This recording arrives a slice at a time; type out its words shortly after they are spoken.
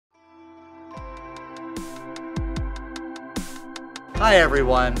Hi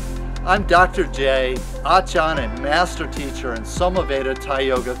everyone, I'm Dr. J, Aachan and Master Teacher in SomaVeda Thai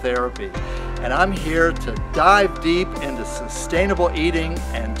Yoga Therapy, and I'm here to dive deep into sustainable eating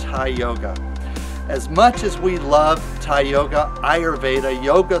and Thai Yoga. As much as we love Thai Yoga, Ayurveda,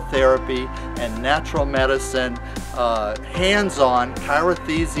 Yoga Therapy, and natural medicine, hands-on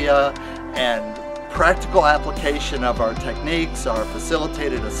chirothesia and practical application of our techniques, our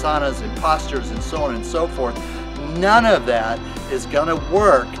facilitated asanas and postures and so on and so forth, none of that is going to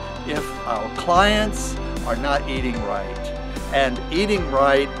work if our clients are not eating right. And eating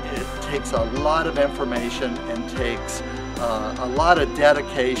right, it takes a lot of information and takes a lot of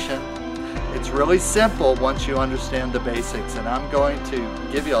dedication. It's really simple once you understand the basics, and I'm going to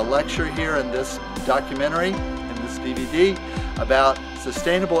give you a lecture here in this documentary, in this DVD, about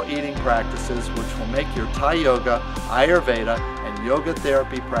sustainable eating practices which will make your Thai Yoga, Ayurveda, and Yoga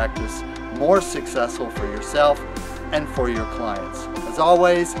Therapy practice more successful for yourself and for your clients. As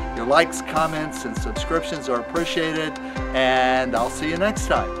always, your likes, comments, and subscriptions are appreciated, and I'll see you next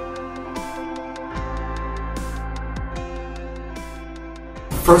time.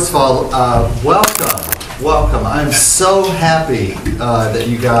 First of all, welcome. I'm so happy that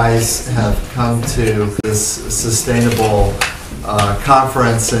you guys have come to this sustainable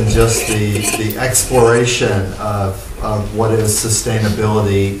conference and just the exploration of what is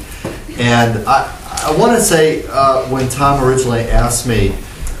sustainability. And I want to say, when Tom originally asked me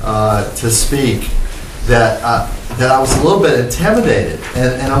to speak, that I was a little bit intimidated,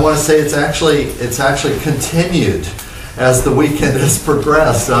 and I want to say it's actually continued as the weekend has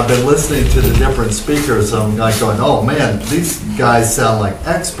progressed. I've been listening to the different speakers. I'm like going, oh man, these guys sound like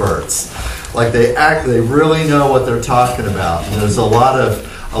experts. Like they really know what they're talking about. And there's a lot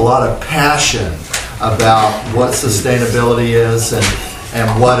of passion about what sustainability is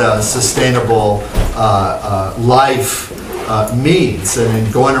and what a sustainable life means. And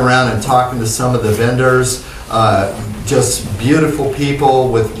in going around and talking to some of the vendors, just beautiful people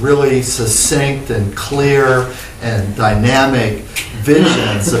with really succinct and clear and dynamic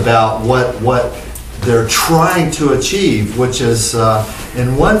visions about what they're trying to achieve, which is,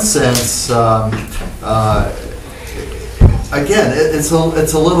 in one sense, again, it's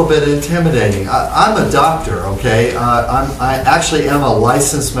a little bit intimidating. I'm a doctor, okay? I actually am a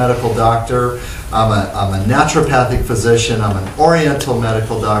licensed medical doctor. I'm a naturopathic physician. I'm an oriental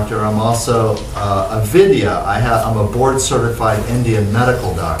medical doctor. I'm also a Vidya. I'm a board-certified Indian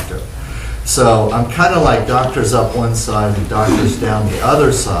medical doctor. So I'm kind of like doctors up one side and doctors down the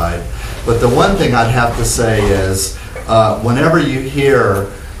other side. But the one thing I'd have to say is, whenever you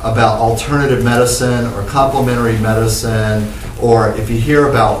hear about alternative medicine or complementary medicine, or if you hear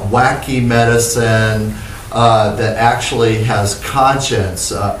about wacky medicine that actually has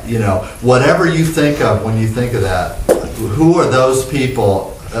conscience, whatever you think of when you think of that, who are those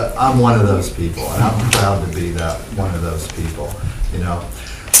people? I'm one of those people, and I'm proud to be one of those people,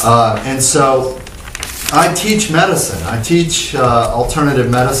 and so I teach medicine. I teach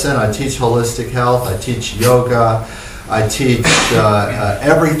alternative medicine. I teach holistic health. I teach yoga. I teach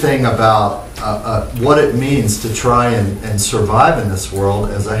everything about what it means to try and survive in this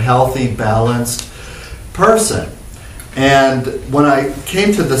world as a healthy, balanced person. And when I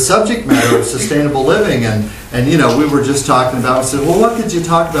came to the subject matter of sustainable living, and we were just talking about, I said, well, what could you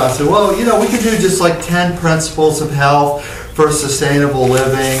talk about? I said, well, we could do just like 10 principles of health for sustainable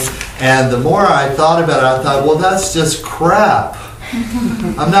living. And the more I thought about it, I thought, well, that's just crap.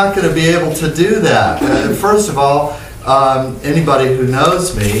 I'm not going to be able to do that. First of all, anybody who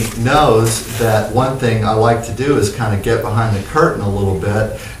knows me knows that one thing I like to do is kind of get behind the curtain a little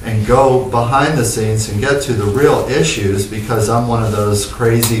bit and go behind the scenes and get to the real issues, because I'm one of those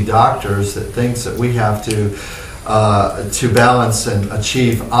crazy doctors that thinks that we have to balance and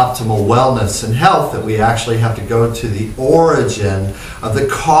achieve optimal wellness and health, that we actually have to go to the origin of the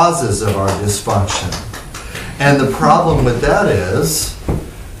causes of our dysfunction. And the problem with that is,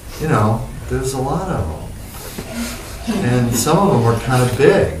 there's a lot of them. And some of them are kind of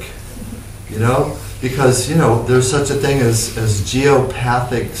big, because, there's such a thing as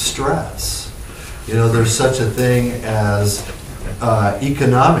geopathic stress. There's such a thing as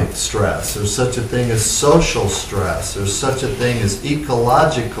economic stress. There's such a thing as social stress. There's such a thing as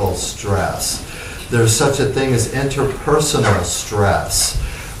ecological stress. There's such a thing as interpersonal stress.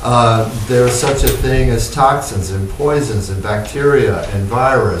 There's such a thing as toxins and poisons and bacteria and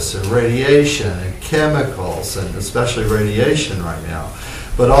virus and radiation and chemicals, and especially radiation right now.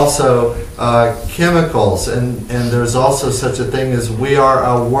 But also chemicals, and there's also such a thing as we are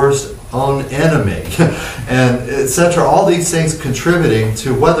our worst own enemy, and etc. All these things contributing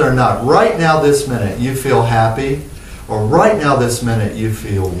to whether or not right now, this minute, you feel happy, or right now this minute you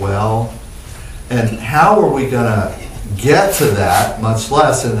feel well, and how are we going to get to that, much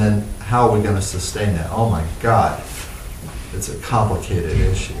less, and then how are we going to sustain that? Oh my God, it's a complicated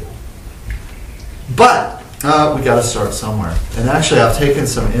issue. But we got to start somewhere. And actually, I've taken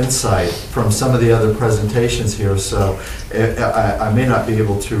some insight from some of the other presentations here, so I may not be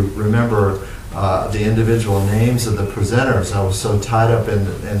able to remember the individual names of the presenters. I was so tied up in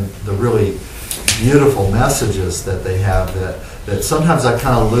the really beautiful messages that they have that sometimes I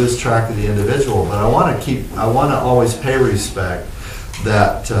kind of lose track of the individual. But I want to always pay respect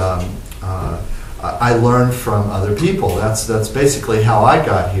that I learned from other people. That's basically how I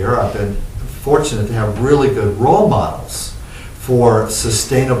got here. I've been fortunate to have really good role models for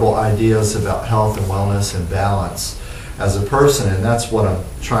sustainable ideas about health and wellness and balance as a person, and that's what I'm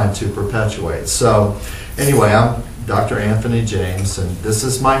trying to perpetuate. So anyway, I'm Dr. Anthony James, and this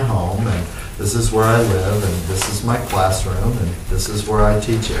is my home, and this is where I live, and this is my classroom, and this is where I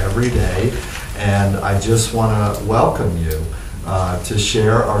teach every day, and I just want to welcome you to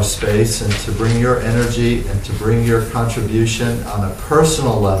share our space and to bring your energy and to bring your contribution on a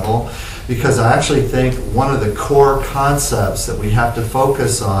personal level, because I actually think one of the core concepts that we have to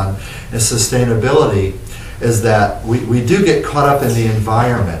focus on is sustainability, is that we do get caught up in the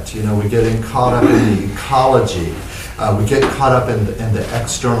environment. You know, we get caught up in the ecology. We get caught up in the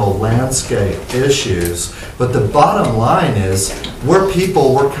external landscape issues. But the bottom line is, we're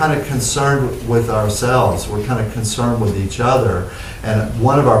people, we're kind of concerned with ourselves. We're kind of concerned with each other. And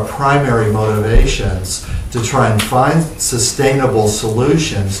one of our primary motivations to try and find sustainable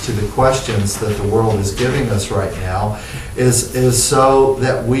solutions to the questions that the world is giving us right now is so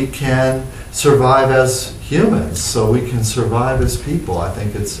that we can survive as humans, so we can survive as people. I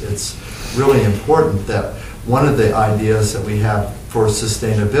think it's really important that one of the ideas that we have for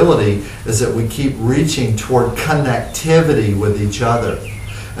sustainability is that we keep reaching toward connectivity with each other,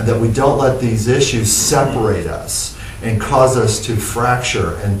 and that we don't let these issues separate us and cause us to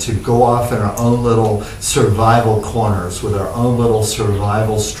fracture and to go off in our own little survival corners with our own little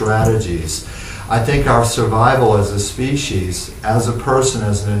survival strategies. I think our survival as a species, as a person,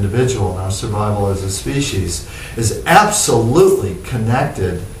 as an individual, and our survival as a species is absolutely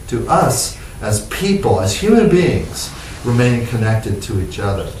connected to us as people, as human beings, remaining connected to each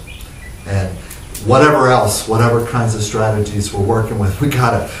other. And whatever else, whatever kinds of strategies we're working with, we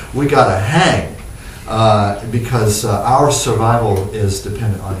gotta hang, because our survival is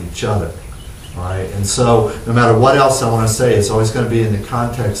dependent on each other. All right? And so no matter what else I want to say, it's always going to be in the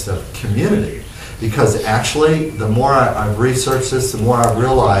context of community. Because actually, the more I've researched this, the more I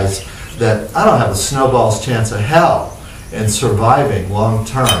realize that I don't have a snowball's chance of hell in surviving long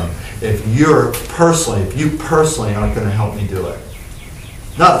term if you personally aren't going to help me do it.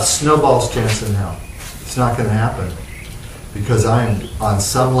 Not a snowball's chance in hell. It's not going to happen. Because I am, on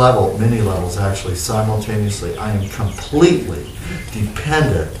some level, many levels actually, simultaneously, I am completely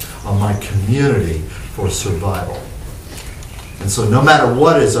dependent on my community for survival. And so no matter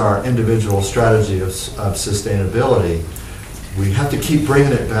what is our individual strategy of sustainability, we have to keep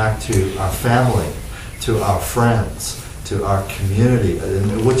bringing it back to our family, to our friends, to our community,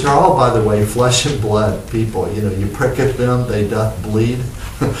 which are all, by the way, flesh and blood people. You know, you prick at them, they doth bleed,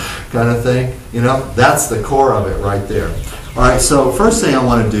 kind of thing. You know, that's the core of it right there. All right, so first thing I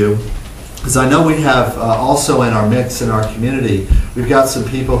want to do is, I know we have also in our mix in our community, we've got some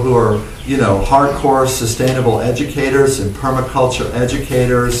people who are, you know, hardcore sustainable educators and permaculture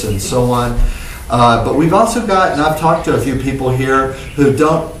educators and so on. But we've also got, and I've talked to a few people here who they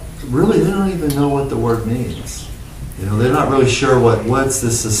don't even know what the word means. You know, they're not really sure what's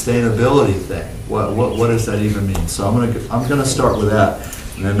this sustainability thing. What does that even mean? So I'm gonna start with that.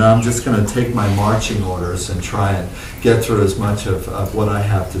 And I'm just going to take my marching orders and try and get through as much of what I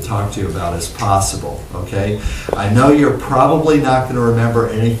have to talk to you about as possible, okay? I know you're probably not going to remember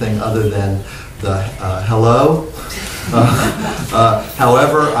anything other than the hello.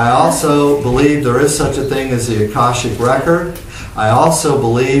 However, I also believe there is such a thing as the Akashic Record. I also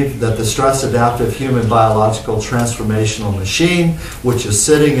believe that the stress adaptive human biological transformational machine, which is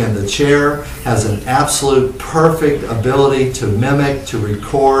sitting in the chair, has an absolute perfect ability to mimic, to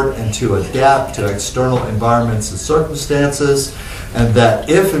record, and to adapt to external environments and circumstances, and that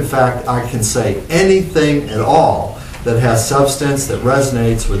if in fact I can say anything at all that has substance, that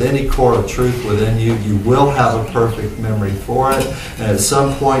resonates with any core of truth within you, you will have a perfect memory for it, and at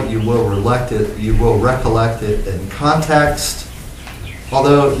some point you will recollect it in context.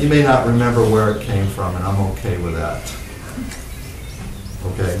 Although you may not remember where it came from, and I'm okay with that.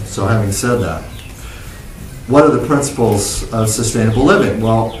 Okay, so having said that, what are the principles of sustainable living?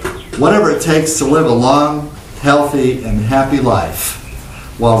 Well, whatever it takes to live a long, healthy, and happy life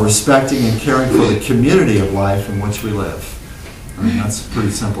while respecting and caring for the community of life in which we live. I mean, that's a pretty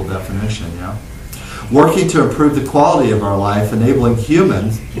simple definition, yeah? Working to improve the quality of our life, enabling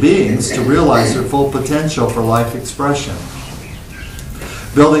human beings to realize their full potential for life expression.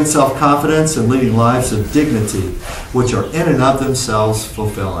 Building self-confidence and leading lives of dignity, which are in and of themselves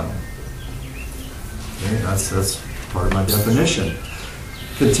fulfilling. Okay, that's part of my definition.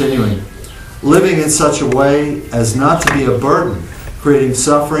 Continuing. Living in such a way as not to be a burden, creating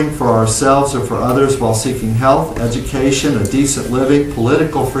suffering for ourselves or for others while seeking health, education, a decent living,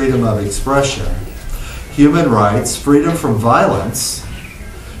 political freedom of expression, human rights, freedom from violence.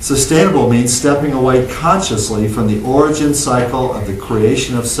 Sustainable means stepping away consciously from the origin cycle of the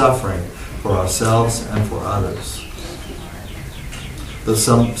creation of suffering for ourselves and for others. Though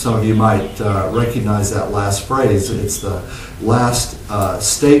some of you might recognize that last phrase. It's the last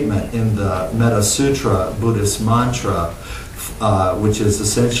statement in the Metta Sutra Buddhist mantra, which is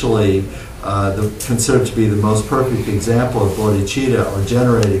essentially considered to be the most perfect example of bodhicitta, or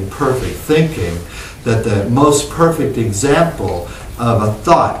generating perfect thinking, that the most perfect example of a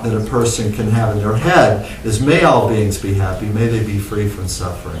thought that a person can have in their head is, may all beings be happy, may they be free from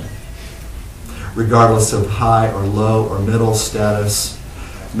suffering. Regardless of high or low or middle status,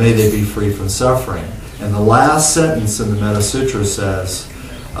 may they be free from suffering. And the last sentence in the Metta Sutra says,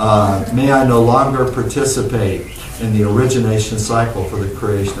 may I no longer participate in the origination cycle for the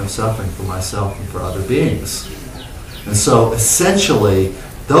creation of suffering for myself and for other beings. And so essentially,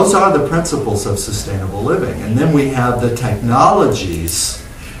 those are the principles of sustainable living. And then we have the technologies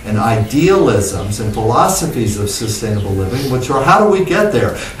and idealisms and philosophies of sustainable living, which are, how do we get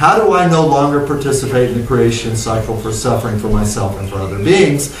there? How do I no longer participate in the creation cycle for suffering for myself and for other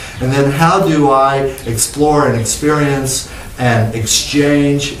beings? And then how do I explore and experience and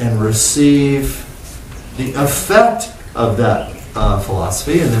exchange and receive the effect of that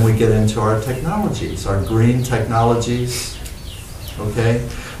philosophy? And then we get into our technologies, our green technologies. Okay?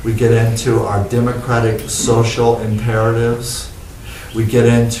 We get into our democratic social imperatives. We get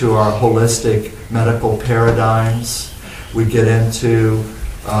into our holistic medical paradigms. We get into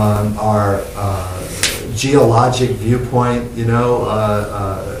our geologic viewpoint,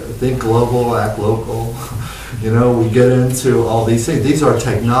 think global, act local. We get into all these things. These are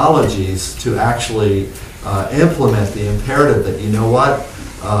technologies to actually implement the imperative that,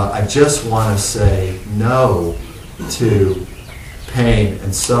 I just want to say no to pain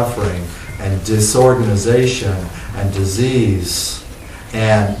and suffering and disorganization and disease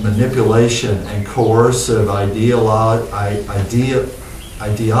and manipulation and coercive ideologies.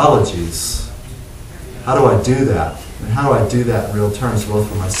 How do I do that? And how do I do that in real terms, both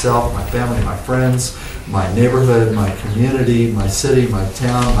for myself, my family, my friends, my neighborhood, my community, my city, my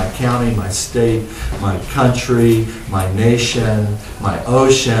town, my county, my state, my country, my nation, my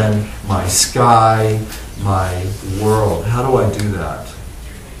ocean, my sky, my world? How do I do that?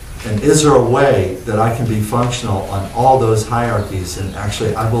 And is there a way that I can be functional on all those hierarchies? And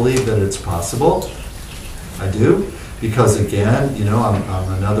actually, I believe that it's possible. I do. Because again,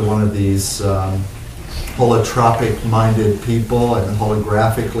 I'm another one of these holotropic-minded people and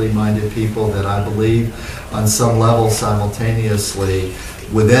holographically-minded people that I believe on some level simultaneously,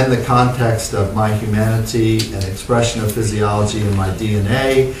 within the context of my humanity and expression of physiology in my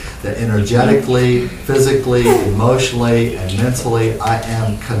DNA, that energetically, physically, emotionally, and mentally, I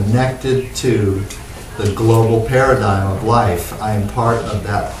am connected to the global paradigm of life. I am part of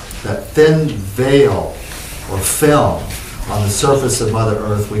that thin veil or film on the surface of Mother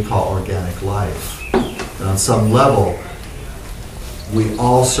Earth we call organic life. And on some level, we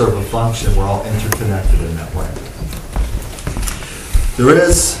all serve a function. We're all interconnected in that way. There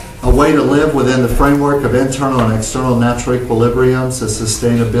is a way to live within the framework of internal and external natural equilibriums, as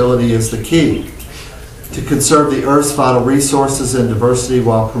sustainability is the key to conserve the Earth's vital resources and diversity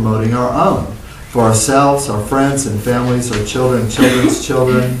while promoting our own, for ourselves, our friends and families, our children, children's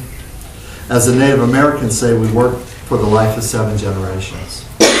children. As the Native Americans say, we work for the life of 7 generations.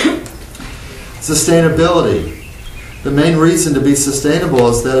 Sustainability. The main reason to be sustainable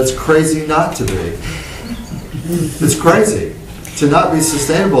is that it's crazy not to be. It's crazy. To not be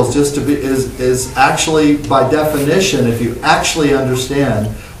sustainable is just to be is actually, by definition, if you actually understand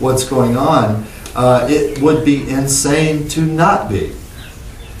what's going on, it would be insane to not be,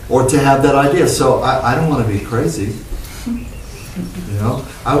 or to have that idea. So I don't want to be crazy.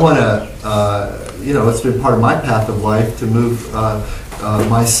 I want to. It's been part of my path of life to move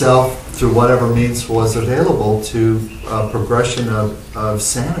myself through whatever means was available to progression of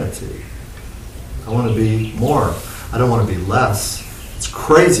sanity. I want to be more. I don't want to be less. It's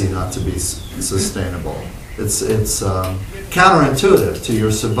crazy not to be sustainable. It's counterintuitive to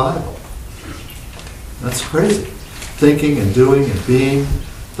your survival. That's crazy. Thinking and doing and being,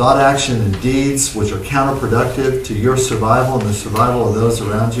 thought, action, and deeds which are counterproductive to your survival and the survival of those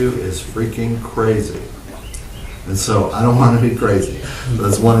around you is freaking crazy. And so I don't want to be crazy. But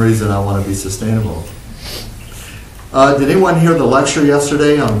that's one reason I want to be sustainable. Did anyone hear the lecture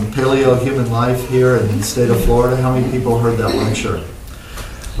yesterday on paleo human life here in the state of Florida? How many people heard that lecture?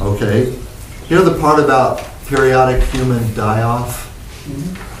 Okay. Hear the part about periodic human die-off?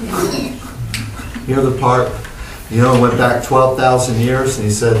 Hear the part, went back 12,000 years, and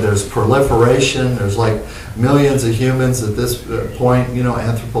he said there's proliferation, there's like millions of humans at this point,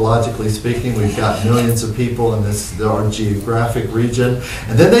 anthropologically speaking, we've got millions of people in our geographic region,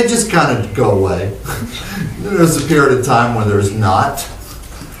 and then they just kind of go away. Then there's a period of time where there's not,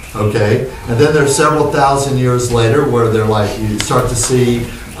 okay? And then there's several thousand years later where they're like, you start to see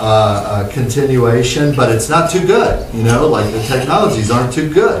a continuation, but it's not too good, like the technologies aren't too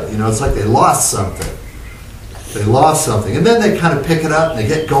good, it's like they lost something. They lost something. And then they kind of pick it up and they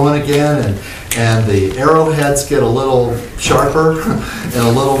get going again, and the arrowheads get a little sharper and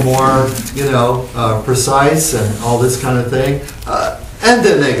a little more, precise and all this kind of thing. And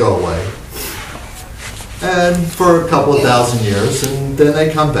then they go away. And for a couple of thousand years, and then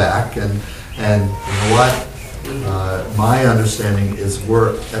they come back, and you know what? My understanding is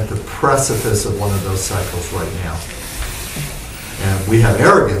we're at the precipice of one of those cycles right now. And we have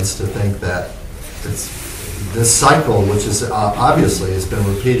arrogance to think that this cycle, which is obviously has been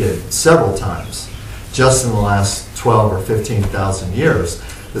repeated several times just in the last 12 or 15,000 years,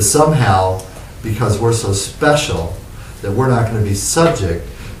 that somehow, because we're so special, that we're not going to be subject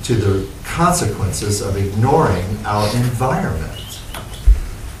to the consequences of ignoring our environment,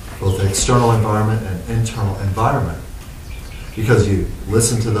 both the external environment and internal environment. Because you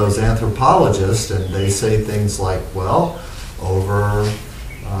listen to those anthropologists and they say things like, well, over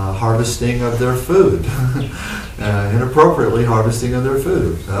harvesting of their food, inappropriately harvesting of their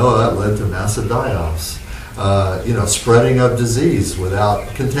food. Oh, that led to massive die-offs. Spreading of disease without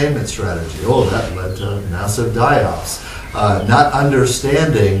containment strategy. Oh, that led to massive die-offs. Not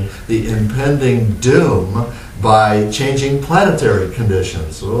understanding the impending doom by changing planetary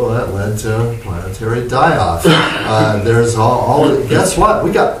conditions. Oh, that led to planetary die-off. There's guess what?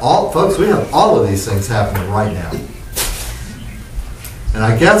 We have all of these things happening right now. And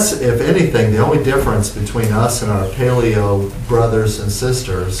I guess, if anything, the only difference between us and our paleo brothers and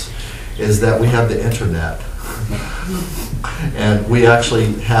sisters is that we have the internet. And we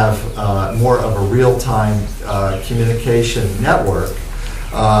actually have more of a real-time communication network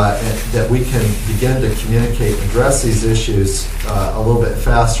that we can begin to communicate and address these issues a little bit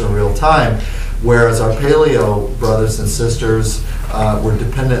faster in real time, whereas our paleo brothers and sisters were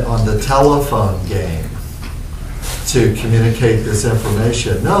dependent on the telephone game to communicate this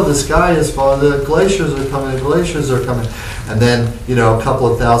information. No, the sky is falling, the glaciers are coming, and then, a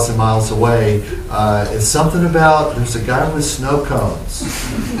couple of thousand miles away, it's something about, there's a guy with snow cones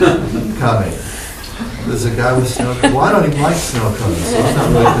coming. There's a guy with snow cones. Well, I don't even like snow cones, so I'm not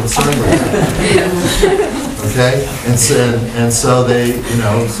really concerned with that. Okay? And so they,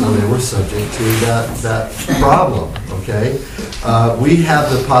 so they were subject to that problem, okay? We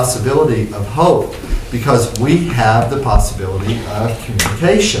have the possibility of hope because we have the possibility of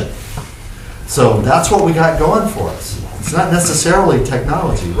communication. So that's what we got going for us. It's not necessarily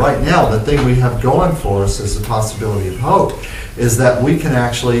technology. Right now, the thing we have going for us is the possibility of hope, is that we can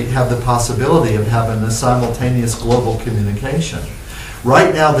actually have the possibility of having a simultaneous global communication.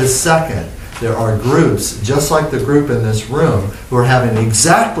 Right now, this second, there are groups, just like the group in this room, who are having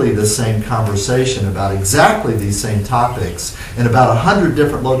exactly the same conversation about exactly these same topics in about 100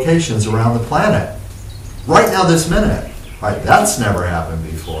 different locations around the planet. Right now, this minute. Right, that's never happened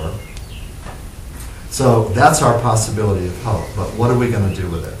before. So that's our possibility of hope. But what are we going to do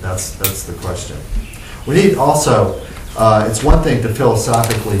with it? That's the question. We need also, it's one thing to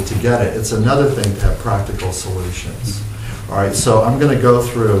philosophically to get it. It's another thing to have practical solutions. All right, so I'm going to go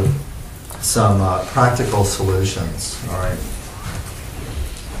through some practical solutions. All right.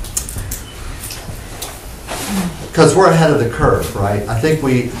 Because we're ahead of the curve, right? I think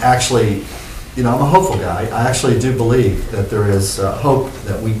we actually, I'm a hopeful guy. I actually do believe that there is hope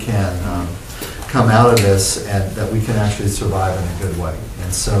that we can come out of this and that we can actually survive in a good way.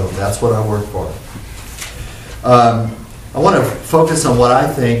 And so that's what I work for. I want to focus on what I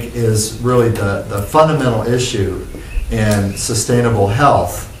think is really the fundamental issue in sustainable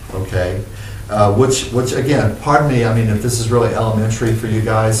health, okay? Which again, pardon me, if this is really elementary for you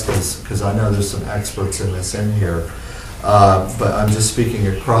guys, because I know there's some experts in this in here. but I'm just speaking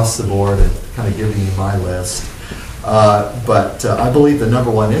across the board and kind of giving you my list. But I believe the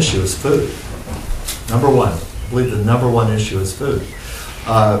number one issue is food. Number one. I believe the number one issue is food.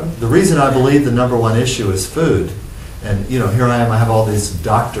 The reason I believe the number one issue is food, and here I am, I have all these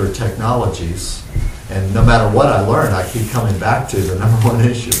doctor technologies, and no matter what I learn, I keep coming back to the number one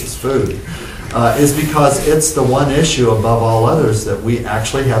issue is food, is because it's the one issue above all others that we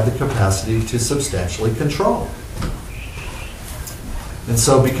actually have the capacity to substantially control. And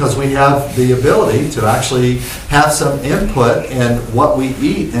so because we have the ability to actually have some input in what we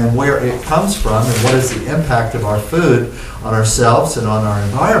eat and where it comes from and what is the impact of our food on ourselves and on our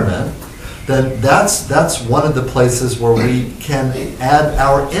environment, then that's one of the places where we can add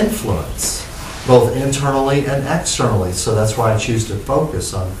our influence, both internally and externally. So that's why I choose to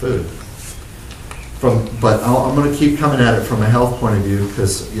focus on food. But I'm going to keep coming at it from a health point of view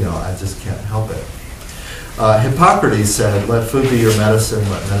because, I just can't help it. Hippocrates said, let food be your medicine,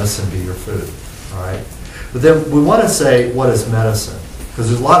 let medicine be your food. All right? But then we want to say, what is medicine? Because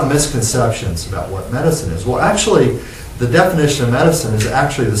there's a lot of misconceptions about what medicine is. Well, actually, the definition of medicine is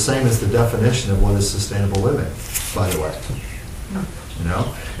actually the same as the definition of what is sustainable living, by the way.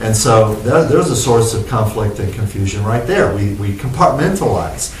 And so there's a source of conflict and confusion right there. We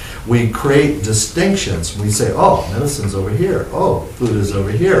compartmentalize. We create distinctions. We say, oh, medicine's over here. Oh, food is over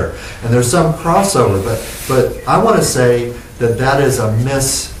here. And there's some crossover. But I want to say that is a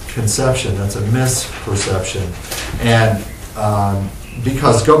misconception. That's a misperception. And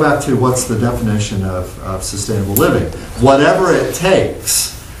because go back to what's the definition of sustainable living. Whatever it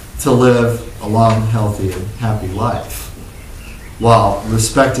takes to live a long, healthy, and happy life, while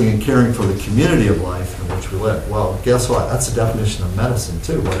respecting and caring for the community of life in which we live. Well, guess what? That's the definition of medicine,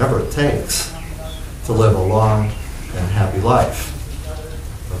 too. Whatever it takes to live a long and happy life.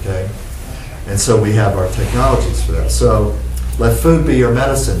 Okay? And so we have our technologies for that. So let food be your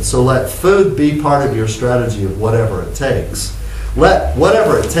medicine. So let food be part of your strategy of whatever it takes. Let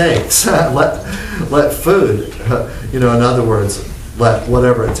whatever it takes. let food, in other words, let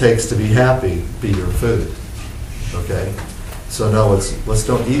whatever it takes to be happy be your food. Okay? So no, let's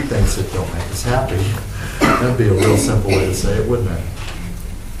don't eat things that don't make us happy. That'd be a real simple way to say it, wouldn't it?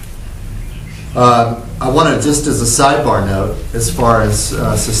 I want to, just as a sidebar note, as far as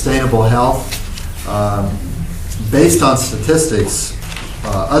sustainable health, based on statistics,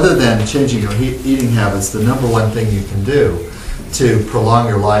 other than changing your eating habits, the number one thing you can do to prolong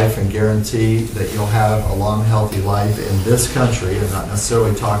your life and guarantee that you'll have a long, healthy life in this country, and not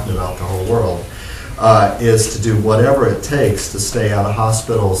necessarily talking about the whole world, is to do whatever it takes to stay out of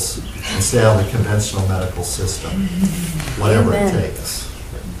hospitals and stay out of the conventional medical system. Whatever it takes.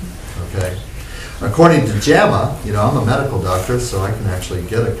 Okay? According to JAMA, I'm a medical doctor, so I can actually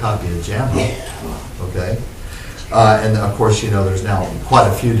get a copy of JAMA. Okay? And of course, there's now quite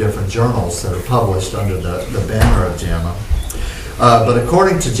a few different journals that are published under the banner of JAMA. But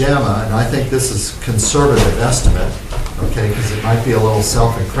according to JAMA, and I think this is conservative estimate, okay, because it might be a little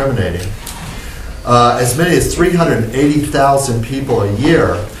self-incriminating, as many as 380,000 people a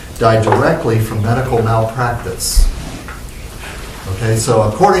year die directly from medical malpractice. Okay, so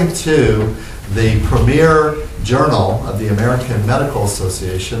according to the premier journal of the American Medical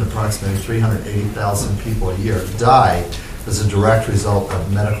Association, approximately 380,000 people a year die as a direct result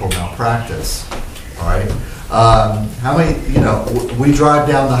of medical malpractice. All right. How many? We drive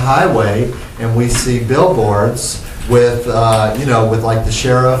down the highway and we see billboards with with like the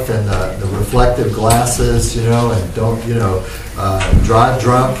sheriff and the reflective glasses, and don't drive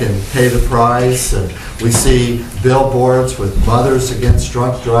drunk and pay the price, and we see billboards with mothers against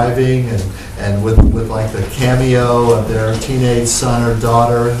drunk driving and with like the cameo of their teenage son or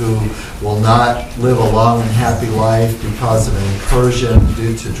daughter who will not live a long and happy life because of an incursion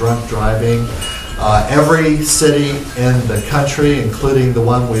due to drunk driving. Every city in the country, including the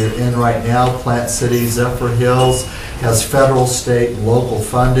one we're in right now, Plant City, Zephyr Hills, has federal, state, and local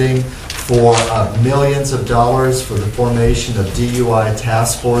funding for millions of dollars for the formation of DUI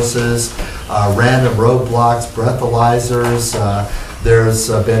task forces, random roadblocks, breathalyzers. There's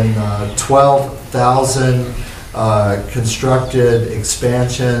been 12,000 constructed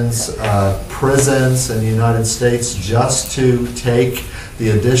expansions of prisons in the United States just to take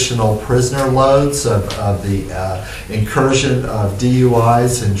the additional prisoner loads of the incursion of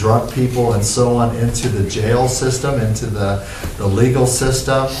DUIs and drunk people and so on into the jail system, into the legal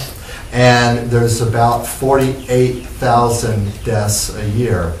system. And there's about 48,000 deaths a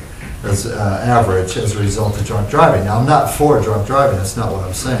year as average as a result of drunk driving. Now, I'm not for drunk driving. That's not what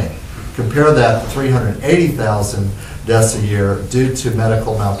I'm saying. Compare that to 380,000 deaths a year due to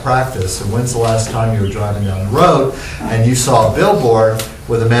medical malpractice. And when's the last time you were driving down the road and you saw a billboard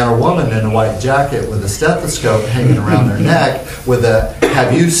with a man or woman in a white jacket with a stethoscope hanging around their neck with a,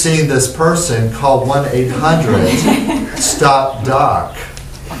 have you seen this person? Call 1-800-STOP-DOC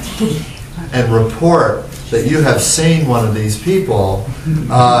and report that you have seen one of these people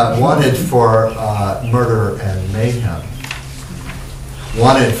wanted for murder and mayhem,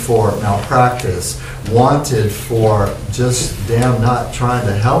 wanted for malpractice, wanted for just damn not trying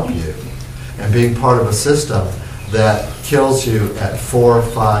to help you and being part of a system that kills you at 4,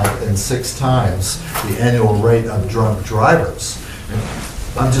 5, and 6 times the annual rate of drunk drivers. And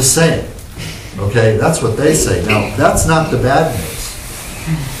I'm just saying, okay, that's what they say. Now, that's not the bad news.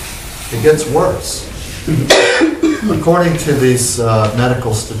 It gets worse. According to these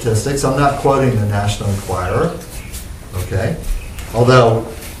medical statistics, I'm not quoting the National Enquirer, okay, although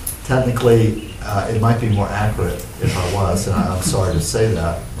technically it might be more accurate if I was, and I'm sorry to say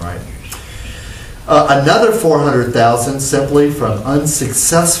that, right? Another 400,000 simply from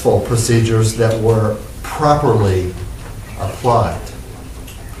unsuccessful procedures that were properly applied.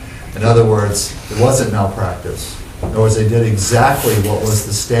 In other words, it wasn't malpractice. In other words, they did exactly what was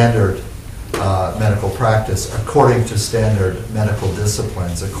the standard medical practice according to standard medical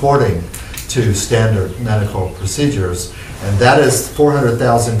disciplines, according to standard medical procedures. And that is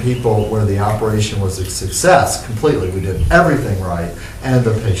 400,000 people where the operation was a success completely. We did everything right, and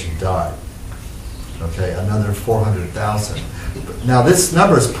the patient died. Okay, another 400,000. Now this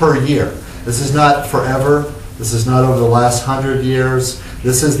number is per year. This is not forever. This is not over the last 100 years.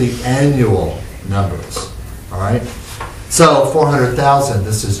 This is the annual numbers, all right? So 400,000,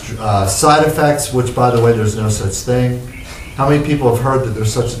 this is side effects, which by the way, there's no such thing. How many people have heard that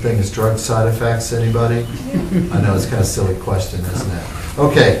there's such a thing as drug side effects? Anybody? I know it's kind of a silly question, isn't it?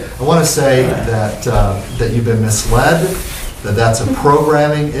 Okay, I want to say that, that you've been misled, that that's a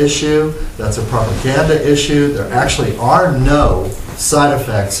programming issue, that's a propaganda issue. There actually are no side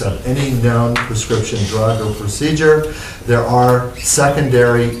effects of any known prescription drug or procedure. There are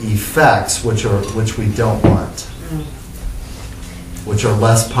secondary effects which we don't want, which are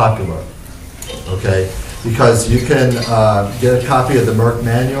less popular, okay? Because you can get a copy of the Merck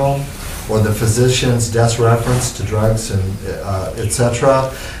manual or the physician's desk reference to drugs and etc.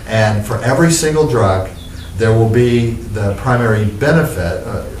 And for every single drug, there will be the primary benefit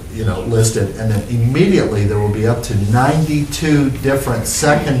listed, and then immediately there will be up to 92 different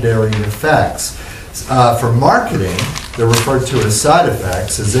secondary effects. For marketing, they're referred to as side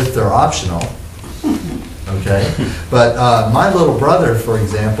effects as if they're optional. Okay, but my little brother, for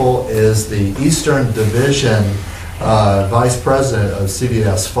example, is the Eastern Division Vice President of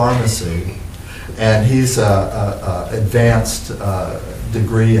CVS Pharmacy, and he's an advanced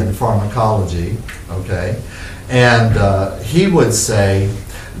degree in pharmacology, okay, and he would say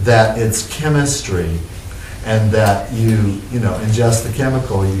that it's chemistry, and that you ingest the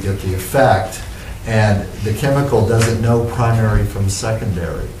chemical, you get the effect, and the chemical doesn't know primary from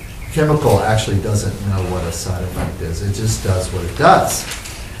secondary. Chemical actually doesn't know what a side effect is. It just does what it does.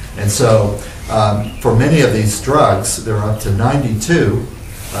 And so for many of these drugs, they're up to 92.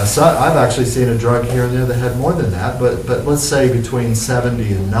 So I've actually seen a drug here and there that had more than that, but let's say between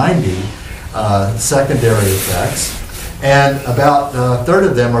 70 and 90 secondary effects, and about a third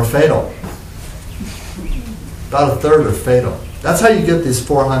of them are fatal. About a third are fatal. That's how you get these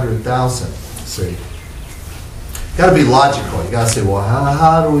 400,000, see. Got to be logical. You got to say, well,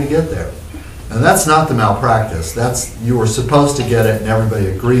 how do we get there? And that's not the malpractice. That's, you were supposed to get it, and everybody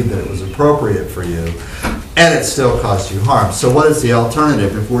agreed that it was appropriate for you, and it still caused you harm. So what is the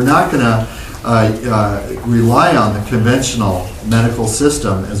alternative? If we're not going to rely on the conventional medical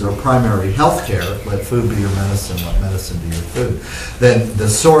system as our primary health care, let food be your medicine, let medicine be your food, then the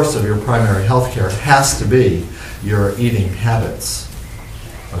source of your primary health care has to be your eating habits.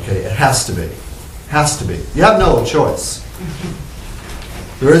 Okay, it has to be. Has to be. You have no choice.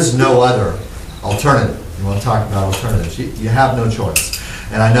 There is no other alternative. You want to talk about alternatives. You have no choice.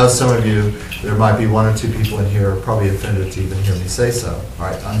 And I know some of you, there might be 1 or 2 people in here probably offended to even hear me say so. All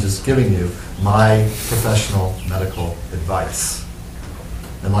right, I'm just giving you my professional medical advice.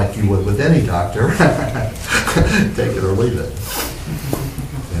 And like you would with any doctor, take it or leave it.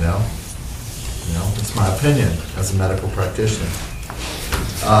 It's my opinion as a medical practitioner.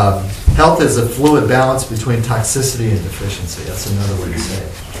 Health is a fluid balance between toxicity and deficiency. That's another way to say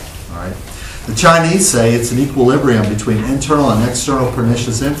it. All right. The Chinese say it's an equilibrium between internal and external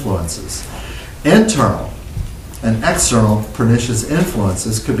pernicious influences. Internal and external pernicious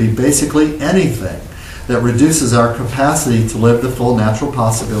influences could be basically anything that reduces our capacity to live the full natural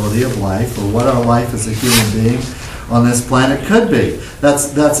possibility of life, or what our life as a human being on this planet could be.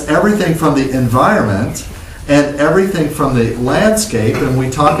 That's everything from the environment and everything from the landscape, and we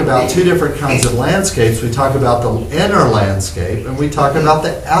talk about two different kinds of landscapes. We talk about the inner landscape, and we talk about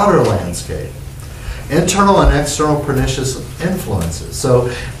the outer landscape. Internal and external pernicious influences. So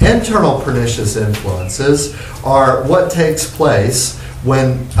internal pernicious influences are what takes place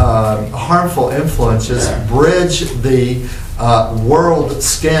when harmful influences bridge the world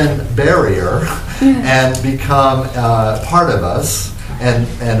skin barrier and become part of us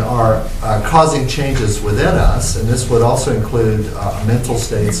and are causing changes within us. And this would also include mental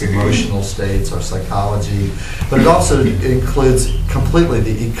states, emotional states, our psychology, but it also includes completely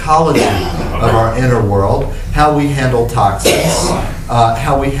the ecology of our inner world, how we handle toxins,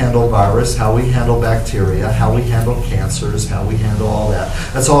 how we handle virus, how we handle bacteria, how we handle cancers, how we handle all that.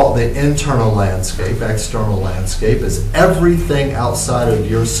 That's all the internal landscape. External landscape is everything outside of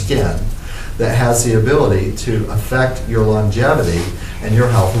your skin that has the ability to affect your longevity and your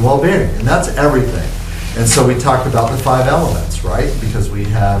health and well-being. And that's everything. And so we talked about the 5 elements, right? Because we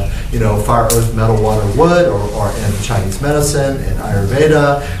have, fire, earth, metal, water, wood, or in Chinese medicine, in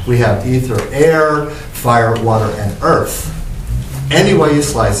Ayurveda, we have ether, air, fire, water, and earth. Any way you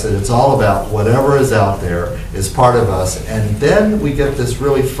slice it, it's all about whatever is out there is part of us. And then we get this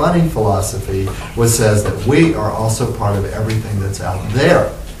really funny philosophy which says that we are also part of everything that's out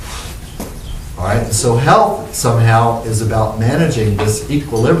there. All right, so health somehow is about managing this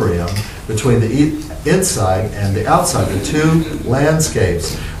equilibrium between the inside and the outside, the two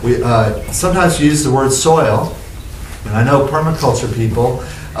landscapes. We sometimes use the word soil, and I know permaculture people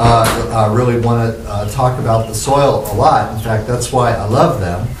really want to talk about the soil a lot. In fact, that's why I love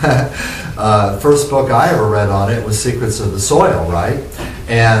them. First book I ever read on it was Secrets of the Soil, right?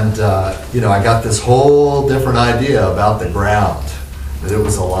 And I got this whole different idea about the ground, that it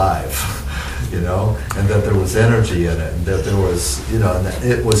was alive. And that there was energy in it, and that there was, and that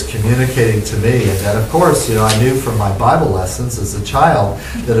it was communicating to me, and that, of course, I knew from my Bible lessons as a child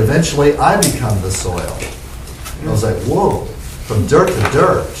that eventually I become the soil. And I was like, whoa, from dirt to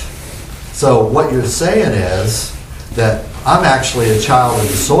dirt. So what you're saying is that I'm actually a child of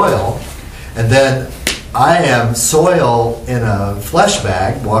the soil, and then I am soil in a flesh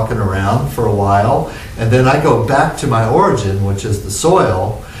bag walking around for a while, and then I go back to my origin, which is the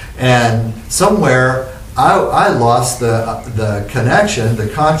soil. And somewhere I lost the connection, the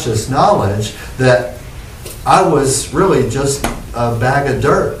conscious knowledge that I was really just a bag of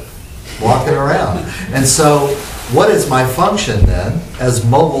dirt walking around. And so what is my function then as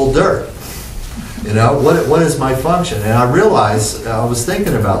mobile dirt? What is my function? And I realized, I was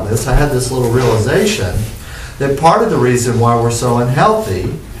thinking about this, I had this little realization that part of the reason why we're so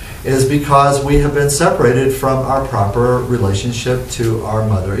unhealthy is because we have been separated from our proper relationship to our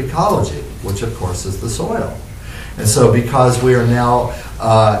mother ecology, which of course is the soil. And so because we are now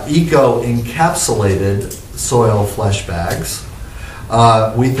ego-encapsulated soil flesh bags,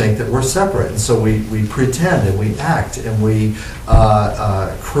 we think that we're separate. And so we pretend and we act and we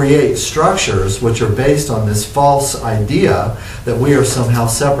create structures which are based on this false idea that we are somehow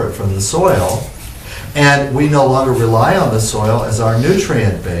separate from the soil. And we no longer rely on the soil as our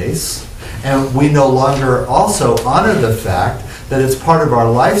nutrient base, and we no longer also honor the fact that it's part of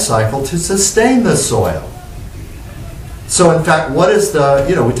our life cycle to sustain the soil. So in fact, what is the,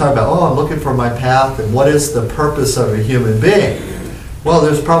 we talk about, I'm looking for my path, and what is the purpose of a human being? Well,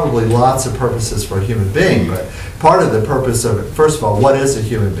 there's probably lots of purposes for a human being, but part of the purpose of it, first of all, what is a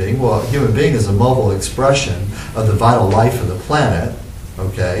human being? Well, a human being is a mobile expression of the vital life of the planet.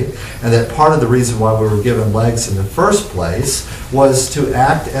 Okay, and that part of the reason why we were given legs in the first place was to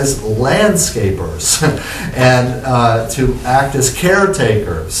act as landscapers and to act as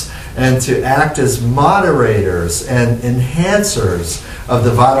caretakers and to act as moderators and enhancers of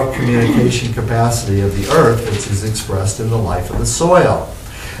the vital communication capacity of the earth, which is expressed in the life of the soil.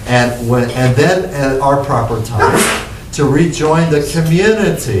 And then at our proper time to rejoin the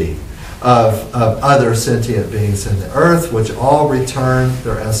community of other sentient beings in the earth, which all return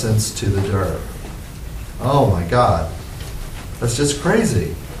their essence to the dirt. Oh my God. That's just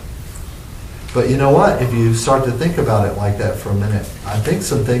crazy. But you know what? If you start to think about it like that for a minute, I think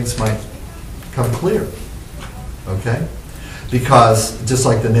some things might come clear. Okay? Because just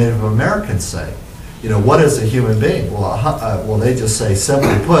like the Native Americans say, what is a human being? Well, they just say,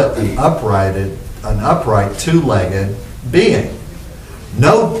 simply put, an upright two-legged being.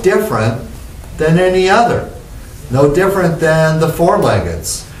 No different than any other. No different than the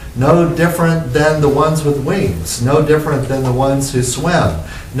four-leggeds. No different than the ones with wings. No different than the ones who swim.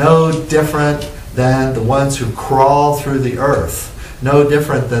 No different than the ones who crawl through the earth. no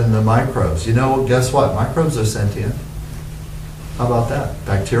different than the microbes. You know, guess what? Microbes are sentient. How about that?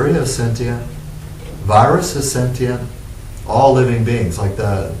 Bacteria is sentient. Virus is sentient. All living beings, like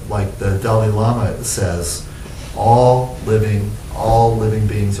the Dalai Lama says, all living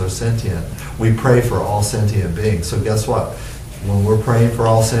beings are sentient. We pray for all sentient beings. So guess what? When we're praying for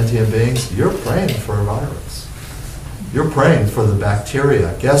all sentient beings, you're praying for a virus. You're praying for the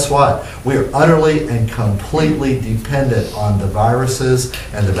bacteria. Guess what? We are utterly and completely dependent on the viruses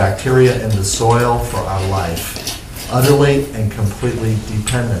and the bacteria in the soil for our life. Utterly and completely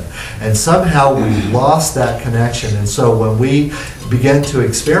dependent. And somehow we lost that connection. And so when we begin to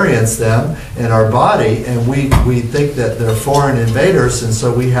experience them in our body, and we think that they're foreign invaders, and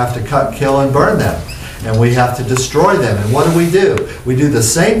so we have to cut, kill, and burn them. And we have to destroy them. And what do? We do the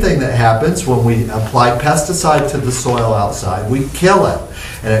same thing that happens when we apply pesticide to the soil outside. We kill it.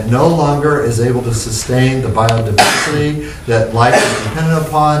 And it no longer is able to sustain the biodiversity that life is dependent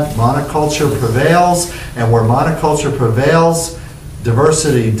upon. Monoculture prevails. And where monoculture prevails,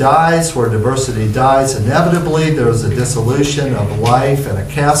 diversity dies. Where diversity dies, inevitably there's a dissolution of life and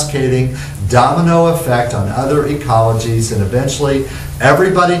a cascading domino effect on other ecologies, and eventually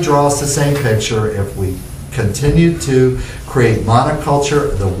everybody draws the same picture. If we continue to create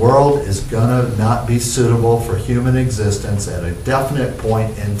monoculture, the world is going to not be suitable for human existence at a definite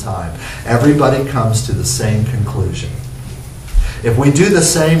point in time. Everybody comes to the same conclusion. If we do the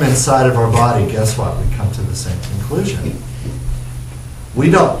same inside of our body, guess what? We come to the same conclusion. We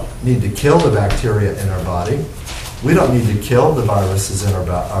don't need to kill the bacteria in our body. We don't need to kill the viruses in our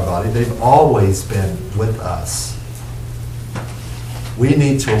body. They've always been with us. We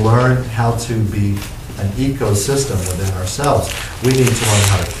need to learn how to be an ecosystem within ourselves. We need to learn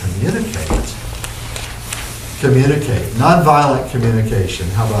how to communicate. Communicate. Nonviolent communication.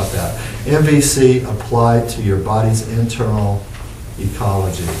 How about that? MVC applied to your body's internal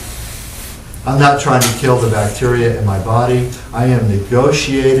ecology. I'm not trying to kill the bacteria in my body. I am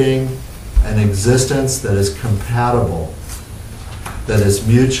negotiating an existence that is compatible, that is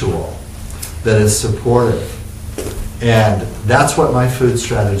mutual, that is supportive. And that's what my food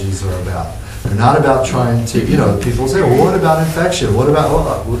strategies are about. They're not about trying to, people say, well, what about infection? What about,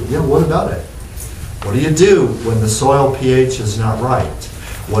 what about it? What do you do when the soil pH is not right?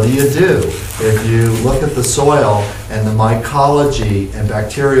 What do you do if you look at the soil and the mycology and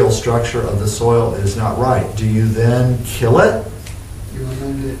bacterial structure of the soil is not right? Do you then kill it? You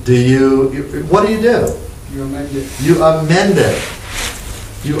amend it. What do? You amend it. You amend it.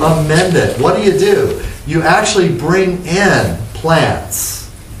 You amend it. What do? You actually bring in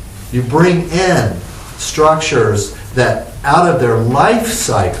plants. You bring in structures that out of their life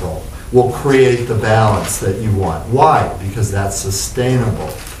cycle will create the balance that you want. Why? Because that's sustainable.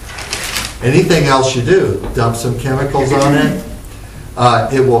 Anything else you do, dump some chemicals on it,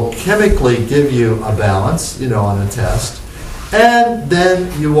 it will chemically give you a balance, on a test, and then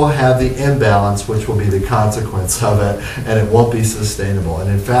you will have the imbalance, which will be the consequence of it, and it won't be sustainable.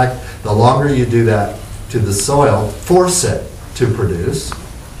 And in fact, the longer you do that to the soil, force it to produce,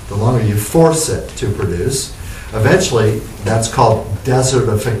 the longer you force it to produce, eventually, that's called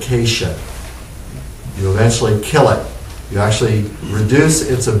desertification. You eventually kill it. You actually reduce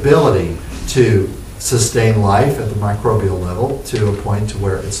its ability to sustain life at the microbial level to a point to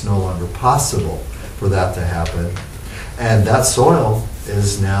where it's no longer possible for that to happen. And that soil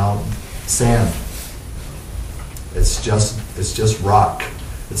is now sand. It's just rock.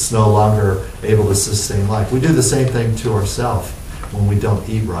 It's no longer able to sustain life. We do the same thing to ourselves when we don't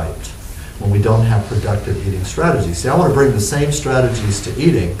eat right, when we don't have productive eating strategies. See, I want to bring the same strategies to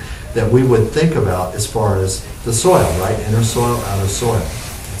eating that we would think about as far as the soil, right? Inner soil, outer soil.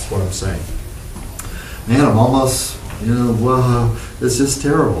 That's what I'm saying. Man, I'm almost, it's just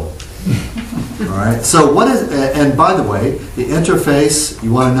terrible. All right. So what is, and by the way, the interface,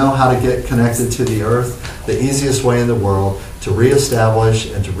 you want to know how to get connected to the earth, the easiest way in the world to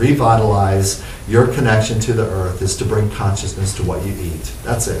reestablish and to revitalize your connection to the earth is to bring consciousness to what you eat.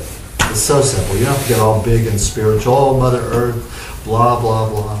 That's it. It's so simple. You don't have to get all big and spiritual. Oh, Mother Earth, blah, blah,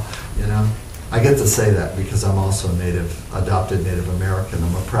 blah. I get to say that because I'm also adopted Native American.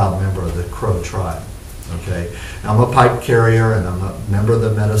 I'm a proud member of the Crow tribe. Okay, I'm a pipe carrier and I'm a member of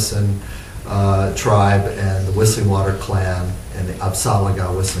the Medicine tribe and the Whistling Water clan and the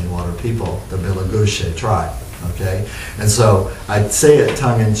Apsalaga Whistling Water people, the Bilagushe tribe. Okay, and so I say it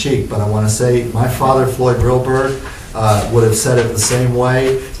tongue in cheek, but I want to say my father, Floyd Brilberg, would have said it the same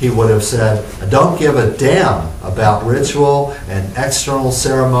way. He would have said, I don't give a damn about ritual and external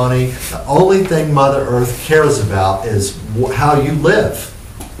ceremony. The only thing Mother Earth cares about is how you live.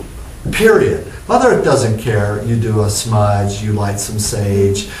 Period. Mother Earth doesn't care. You do a smudge, you light some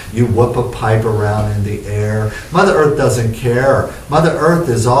sage, you whoop a pipe around in the air. Mother Earth doesn't care. Mother Earth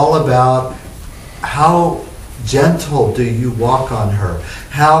is all about how gentle do you walk on her?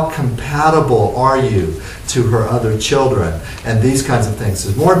 How compatible are you to her other children? And these kinds of things.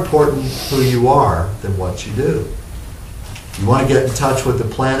 It's more important who you are than what you do. You want to get in touch with the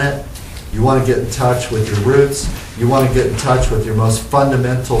planet. You want to get in touch with your roots. You want to get in touch with your most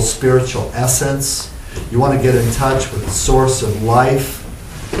fundamental spiritual essence. You want to get in touch with the source of life.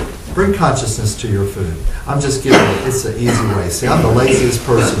 Bring consciousness to your food. I'm just giving you, it's the easy way. See, I'm the laziest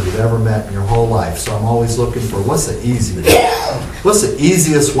person you've ever met in your whole life, so I'm always looking for what's the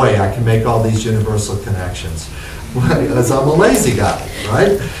easiest way I can make all these universal connections. Because I'm a lazy guy,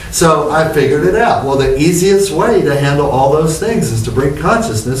 right? So I figured it out. Well, the easiest way to handle all those things is to bring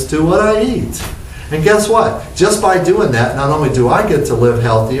consciousness to what I eat. And guess what? Just by doing that, not only do I get to live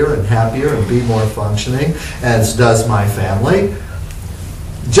healthier and happier and be more functioning, as does my family,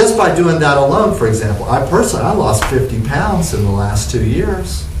 just by doing that alone, for example, I lost 50 pounds in the last 2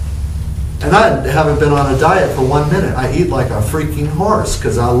 years. And I haven't been on a diet for 1 minute. I eat like a freaking horse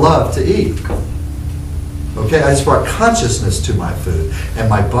because I love to eat. Okay, I just brought consciousness to my food. And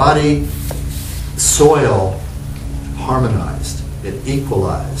my body soil harmonized. It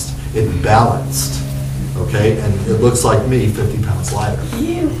equalized. It balanced. Okay, and it looks like me 50 pounds lighter.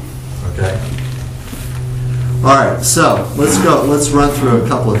 Okay? All right, so let's go. Let's run through a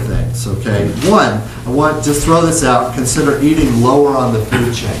couple of things, okay? One, I want to throw this out. Consider eating lower on the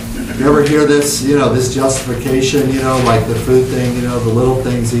food chain. You ever hear this, this justification, like the food thing, the little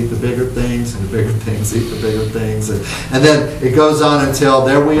things eat the bigger things, and the bigger things eat the bigger things. And then it goes on until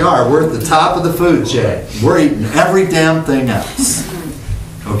there we are. We're at the top of the food chain. We're eating every damn thing else.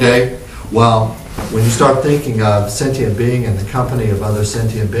 Okay? Well, when you start thinking of sentient being and the company of other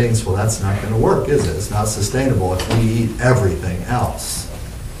sentient beings, well, that's not going to work, is it? It's not sustainable if we eat everything else.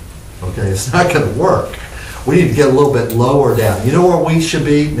 Okay? It's not going to work. We need to get a little bit lower down. You know where we should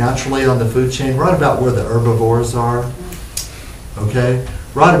be naturally on the food chain? Right about where the herbivores are. Okay?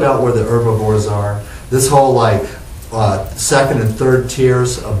 Right about where the herbivores are. This whole second and third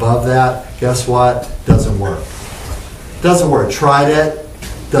tiers above that, guess what? Doesn't work. Doesn't work. Tried it.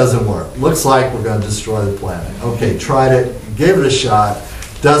 Doesn't work. Looks like we're going to destroy the planet. Okay, tried it. Gave it a shot.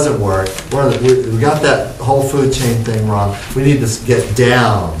 Doesn't work. We got that whole food chain thing wrong. We need to get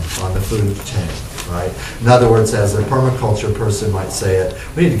down on the food chain. Right? In other words, as a permaculture person might say it,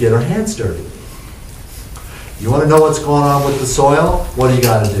 we need to get our hands dirty. You want to know what's going on with the soil? What do you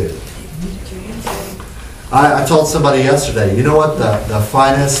got to do? I told somebody yesterday, you know what the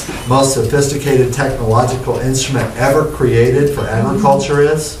finest, most sophisticated technological instrument ever created for agriculture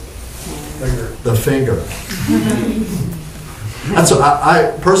is? Finger. The finger. That's what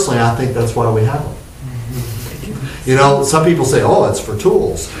I personally, I think that's why we have them. Some people say, oh, it's for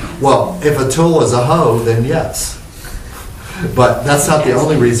tools. Well, if a tool is a hoe, then yes. But that's not the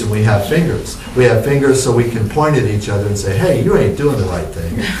only reason we have fingers. We have fingers so we can point at each other and say, hey, you ain't doing the right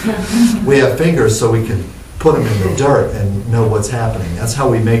thing. We have fingers so we can put them in the dirt and know what's happening. That's how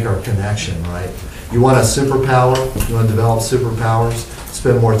we make our connection, right? You want a superpower? You want to develop superpowers?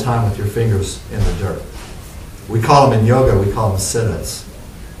 Spend more time with your fingers in the dirt. We call them in yoga, we call them siddhas.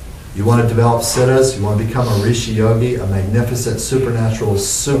 You want to develop siddhas, you want to become a rishi yogi, a magnificent supernatural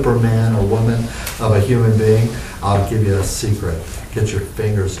superman or woman of a human being, I'll give you a secret. Get your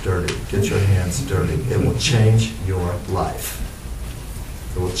fingers dirty. Get your hands dirty. It will change your life.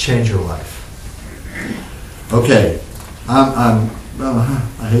 It will change your life. Okay, I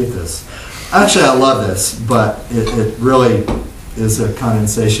hate this. Actually, I love this, but it really is a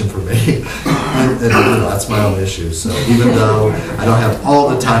condensation for me. and that's my own issue. So even though I don't have all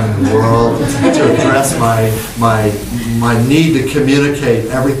the time in the world to address my need to communicate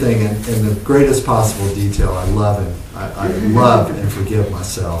everything in the greatest possible detail, I love and forgive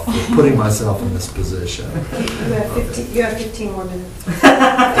myself for putting myself in this position. You have 15 more minutes.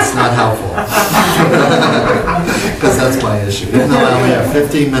 It's not helpful. Because that's my issue. Even though I only have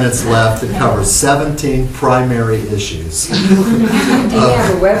 15 minutes left, it covers 17 primary issues. Do you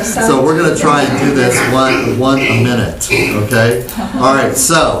have a website? So we're going to try and do this one a minute, okay? All right,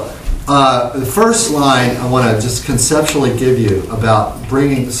 so the first line I want to just conceptually give you about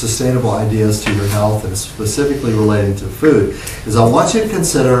bringing sustainable ideas to your health and specifically relating to food is I want you to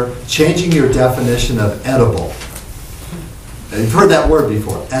consider changing your definition of edible. You've heard that word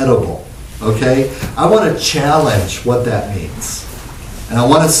before, edible, okay? I want to challenge what that means. And I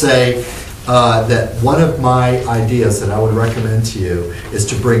want to say, that one of my ideas that I would recommend to you is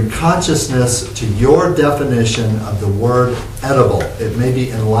to bring consciousness to your definition of the word edible. It may be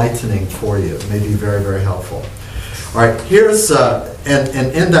enlightening for you. It may be very, very helpful. All right, here's, and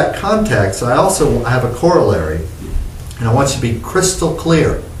in that context, I have a corollary, and I want you to be crystal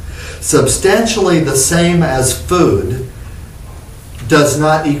clear. Substantially the same as food does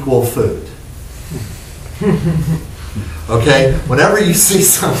not equal food. Okay? Whenever you see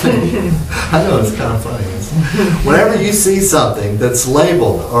something, I know it's kind of funny. Whenever you see something that's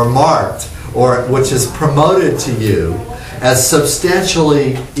labeled or marked or which is promoted to you as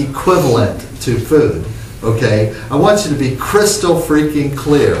substantially equivalent to food, okay, I want you to be crystal freaking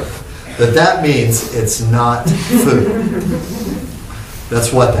clear that that means it's not food.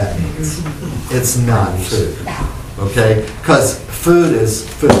 That's what that means. It's not food. Okay? Because food is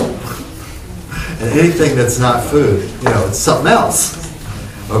food. And anything that's not food, it's something else.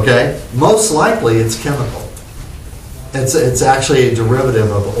 Okay? Most likely it's chemical. It's actually a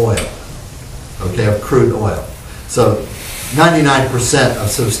derivative of oil. Okay, of crude oil. So 99% of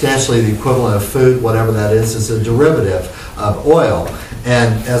substantially the equivalent of food, whatever that is a derivative of oil.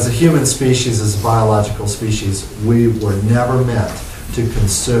 And as a human species, as a biological species, we were never meant to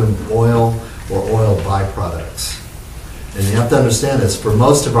consume oil or oil byproducts. And you have to understand this, for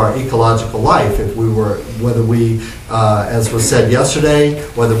most of our ecological life, whether we, as was said yesterday,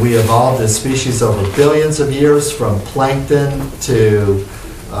 whether we evolved as species over billions of years from plankton to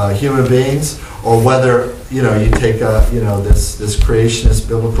human beings, or whether, you take this creationist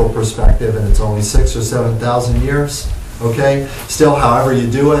biblical perspective and it's only 6,000 or 7,000 years, okay? Still, however you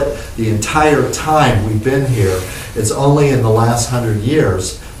do it, the entire time we've been here, it's only in the last 100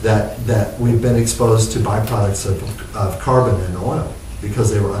 years that we've been exposed to byproducts of carbon and oil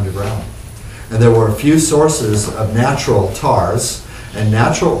because they were underground. And there were a few sources of natural tars and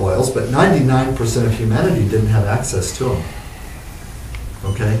natural oils, but 99% of humanity didn't have access to them.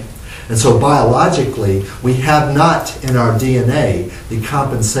 Okay? And so biologically, we have not in our DNA the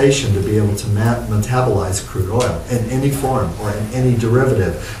compensation to be able to metabolize crude oil in any form or in any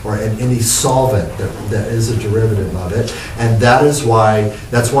derivative or in any solvent that is a derivative of it. And that is why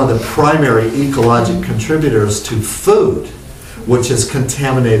that's one of the primary ecologic contributors to food, which has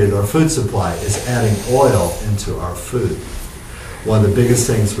contaminated our food supply, is adding oil into our food. One of the biggest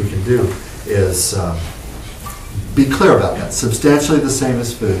things we can do is be clear about that. Substantially the same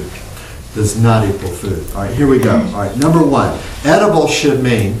as food does not equal food. All right, here we go. All right, number one, edible should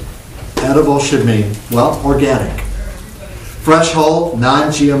mean, well, organic. Fresh, whole,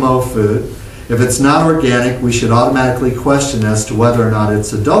 non-GMO food. If it's not organic, we should automatically question as to whether or not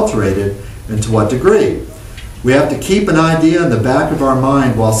it's adulterated and to what degree. We have to keep an idea in the back of our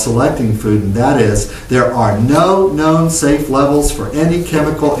mind while selecting food, and that is, there are no known safe levels for any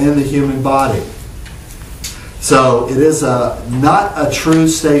chemical in the human body. So it is not a true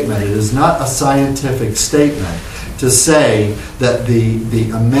statement, it is not a scientific statement to say that the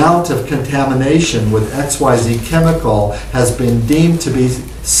amount of contamination with XYZ chemical has been deemed to be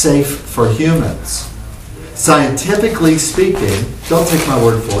safe for humans. Scientifically speaking, don't take my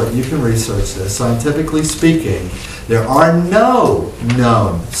word for it, you can research this. Scientifically speaking, there are no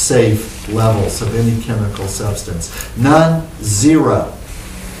known safe levels of any chemical substance. None, zero.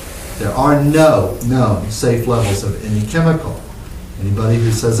 There are no known safe levels of any chemical. Anybody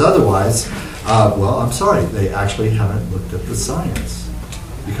who says otherwise, well, I'm sorry, they actually haven't looked at the science,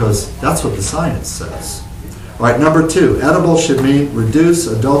 because that's what the science says. All right, number two, edible should mean reduce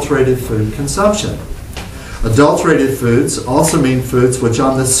adulterated food consumption. Adulterated foods also mean foods which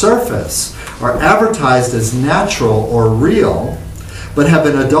on the surface are advertised as natural or real, but have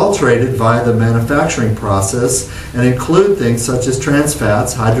been adulterated via the manufacturing process and include things such as trans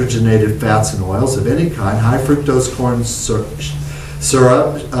fats, hydrogenated fats and oils of any kind, high fructose corn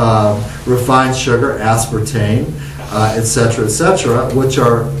syrup, refined sugar, aspartame, etc., which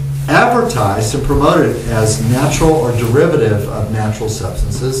are advertised and promoted as natural or derivative of natural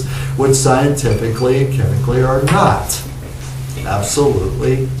substances, which scientifically and chemically are not.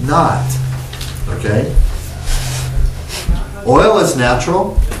 Absolutely not. Okay? Oil is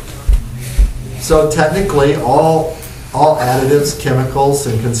natural, so technically all additives, chemicals,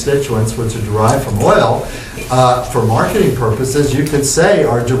 and constituents which are derived from oil, for marketing purposes, you could say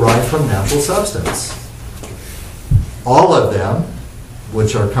are derived from natural substance. All of them,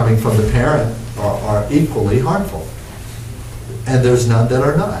 which are coming from the parent, are equally harmful. And there's none that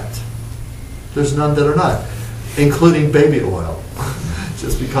are not. There's none that are not, including baby oil.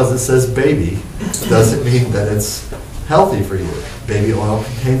 Just because it says baby doesn't mean that it's healthy for you. Baby oil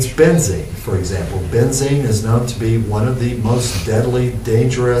contains benzene, for example. Benzene is known to be one of the most deadly,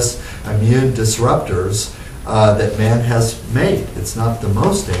 dangerous immune disruptors that man has made. It's not the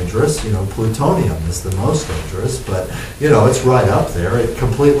most dangerous. Plutonium is the most dangerous, but it's right up there. It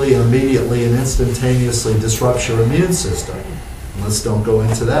completely, immediately, and instantaneously disrupts your immune system. Let's don't go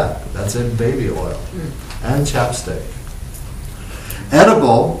into that. That's in baby oil and chapstick.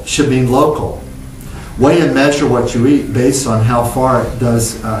 Edible should mean local. Weigh and measure what you eat based on how far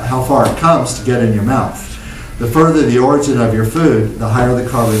it comes to get in your mouth. The further the origin of your food, the higher the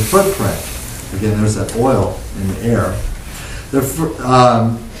carbon footprint. Again, there's that oil in the air.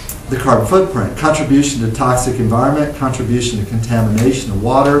 The carbon footprint, contribution to toxic environment, contribution to contamination of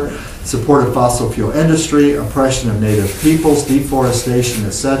water, support of fossil fuel industry, oppression of native peoples, deforestation,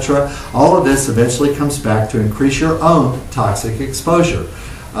 etc. All of this eventually comes back to increase your own toxic exposure.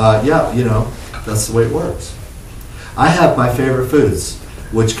 That's the way it works. I have my favorite foods,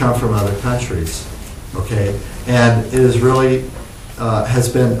 which come from other countries, okay? And it is really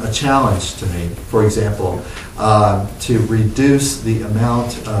has been a challenge to me, for example, to reduce the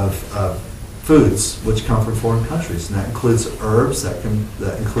amount of foods which come from foreign countries. And that includes herbs, that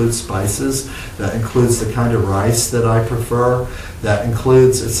includes spices, that includes the kind of rice that I prefer, that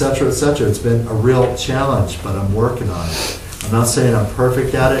includes et cetera, et cetera. It's been a real challenge, but I'm working on it. I'm not saying I'm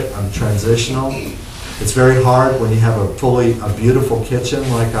perfect at it. I'm transitional. It's very hard when you have a beautiful kitchen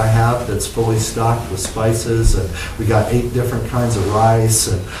like I have that's fully stocked with spices, and we got 8 different kinds of rice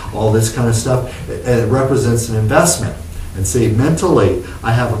and all this kind of stuff. It represents an investment. And see, mentally,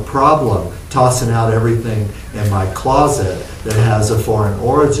 I have a problem tossing out everything in my closet that has a foreign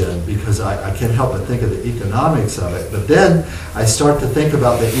origin, because I can't help but think of the economics of it. But then I start to think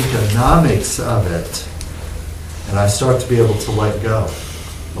about the economics of it, and I start to be able to let go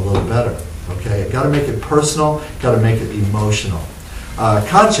a little better. Okay, got to make it personal, got to make it emotional.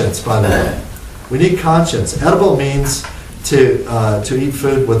 Conscience, by the way, we need conscience. Edible means to eat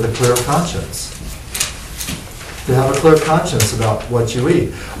food with a clear conscience. To have a clear conscience about what you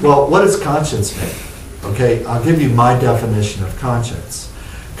eat. Well, what does conscience mean? Okay, I'll give you my definition of conscience.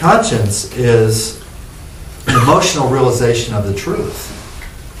 Conscience is an emotional realization of the truth.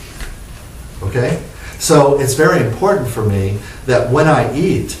 Okay? So it's very important for me that when I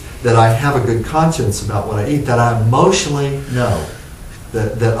eat, that I have a good conscience about what I eat, that I emotionally know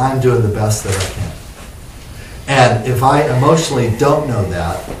that I'm doing the best that I can. And if I emotionally don't know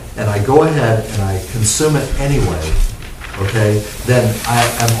that, and I go ahead and I consume it anyway, okay, then I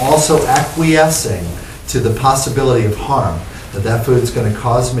am also acquiescing to the possibility of harm that food's going to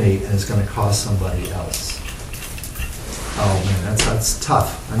cause me and is going to cause somebody else. Oh man, that's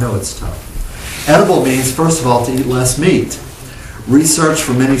tough. I know it's tough. Edible means, first of all, to eat less meat. Research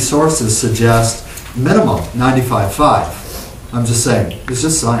from many sources suggests minimum 95.5. I'm just saying, it's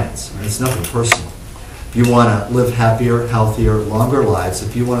just science. It's nothing personal. If you want to live happier, healthier, longer lives,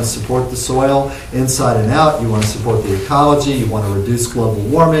 if you want to support the soil inside and out, you want to support the ecology, you want to reduce global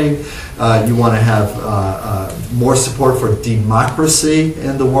warming, you want to have more support for democracy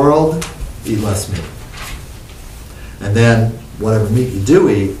in the world, eat less meat. And then whatever meat you do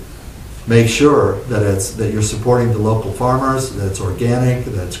eat, make sure that you're supporting the local farmers, that it's organic,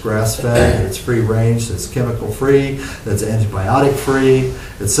 that it's grass-fed, that it's free-range, that it's chemical-free, that it's antibiotic-free,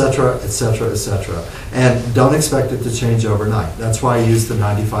 etc., etc., etc. And don't expect it to change overnight. That's why I use the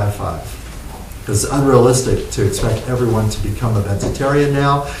 95.5. Because it's unrealistic to expect everyone to become a vegetarian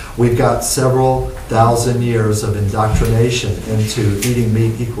now. We've got several thousand years of indoctrination into eating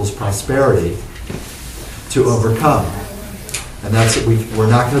meat equals prosperity to overcome. And that's it. We're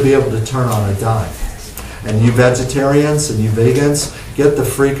not going to be able to turn on a dime. And you vegetarians and you vegans, get the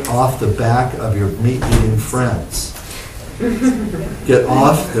freak off the back of your meat-eating friends. Get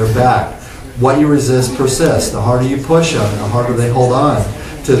off their back. What you resist persists. The harder you push them, the harder they hold on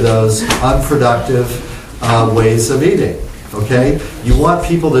to those unproductive ways of eating. Okay? You want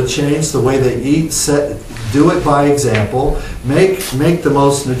people to change the way they eat. Do it by example. Make the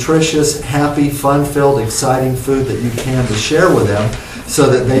most nutritious, happy, fun-filled, exciting food that you can to share with them, so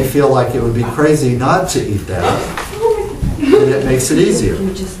that they feel like it would be crazy not to eat that. And it makes it easier.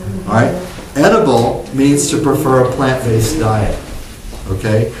 All right? Edible means to prefer a plant-based diet.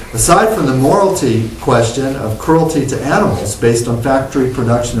 Okay? Aside from the morality question of cruelty to animals based on factory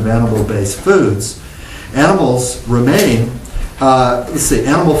production of animal-based foods, animals remain.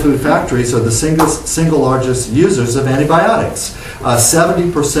 Animal food factories are the single largest users of antibiotics.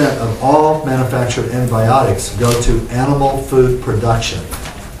 70% of all manufactured antibiotics go to animal food production.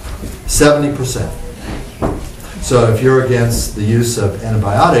 70%. So if you're against the use of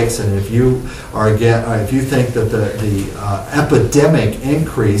antibiotics, and if you are if you think that the epidemic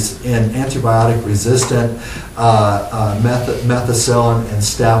increase in antibiotic-resistant methicillin and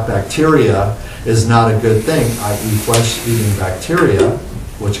staph bacteria is not a good thing, i.e. flesh-eating bacteria,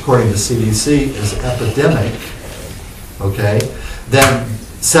 which according to CDC is epidemic, okay, then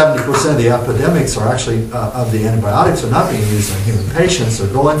 70% of the epidemics are actually, of the antibiotics are not being used on human patients, they're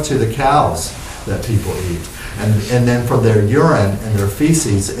going to the cows that people eat. And then from their urine and their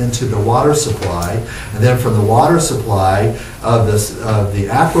feces into the water supply, and then from the water supply of the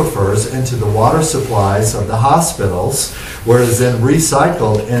aquifers into the water supplies of the hospitals, where it's then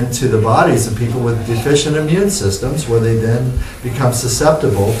recycled into the bodies of people with deficient immune systems, where they then become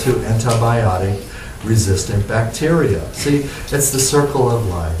susceptible to antibiotic-resistant bacteria. See, it's the circle of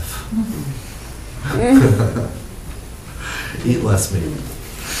life. Eat less meat.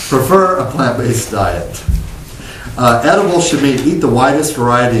 Prefer a plant-based diet. Edible should mean eat the widest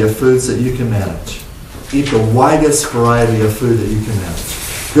variety of foods that you can manage. Eat the widest variety of food that you can manage.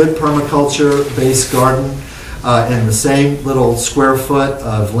 Good permaculture-based garden in the same little square foot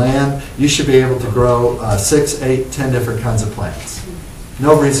of land, you should be able to grow 6, 8, 10 different kinds of plants.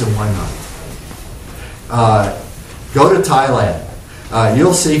 No reason why not. Go to Thailand.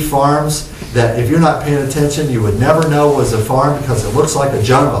 You'll see farms that if you're not paying attention, you would never know was a farm because it looks like a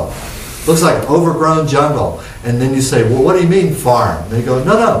jungle. Looks like an overgrown jungle. And then you say, well, what do you mean farm? They go,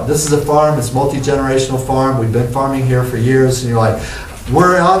 no, this is a farm. It's a multi-generational farm. We've been farming here for years. And you're like,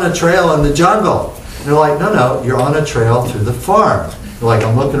 we're on a trail in the jungle. And they're like, no, you're on a trail through the farm. You're like,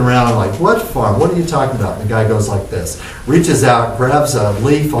 I'm looking around. I'm like, what farm? What are you talking about? And the guy goes like this, reaches out, grabs a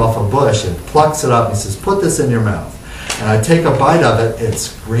leaf off a bush and plucks it up. And he says, put this in your mouth. And I take a bite of it.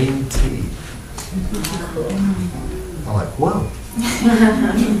 It's green tea. I'm like, whoa.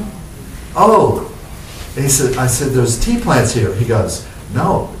 Oh. And I said, there's tea plants here. He goes,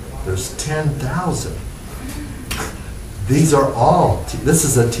 no, there's 10,000. These are all tea. This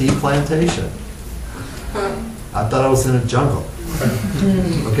is a tea plantation. I thought I was in a jungle.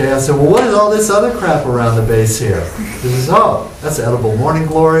 Okay, I said, well, what is all this other crap around the base here? He says, oh, that's edible morning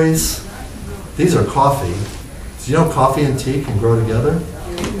glories. These are coffee. Do you know coffee and tea can grow together?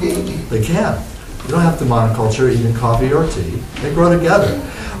 They can. You don't have to monoculture eating coffee or tea. They grow together.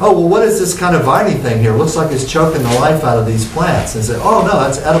 Oh, well, what is this kind of viney thing here? Looks like it's choking the life out of these plants. And say, oh, no,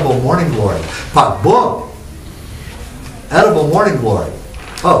 that's edible morning glory. Pop, boom! Edible morning glory.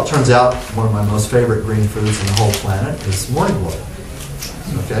 Oh, it turns out one of my most favorite green foods in the whole planet is morning glory.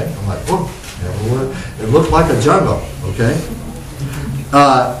 Okay? I'm like, whoa. It looked like a jungle. Okay?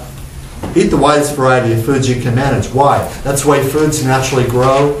 Eat the widest variety of foods you can manage. Why? That's the way foods naturally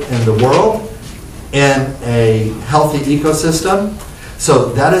grow in the world, in a healthy ecosystem. So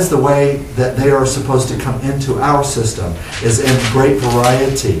that is the way that they are supposed to come into our system, is in great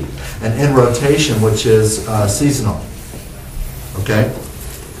variety and in rotation, which is seasonal. Okay?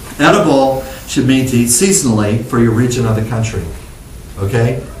 Edible should mean to eat seasonally for your region of the country.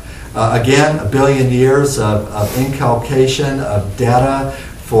 Okay? Again, 1 billion years of inculcation of data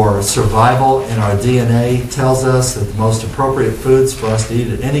for survival in our DNA tells us that the most appropriate foods for us to eat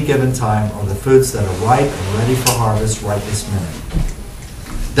at any given time are the foods that are ripe and ready for harvest right this minute.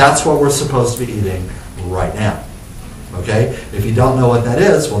 That's what we're supposed to be eating right now. Okay? If you don't know what that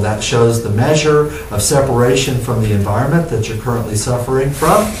is, well, that shows the measure of separation from the environment that you're currently suffering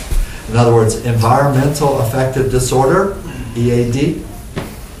from. In other words, environmental affective disorder, EAD.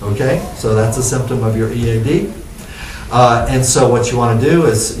 Okay? So that's a symptom of your EAD. And so what you want to do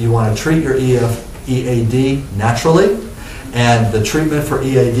is you want to treat your EAD naturally. And the treatment for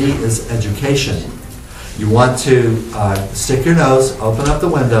EAD is education. You want to stick your nose, open up the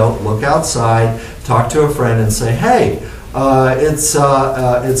window, look outside, talk to a friend and say, hey,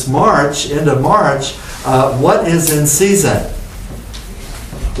 it's March, end of March, what is in season?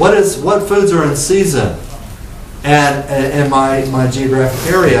 What foods are in season and in my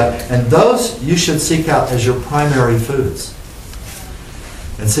geographic area? And those you should seek out as your primary foods.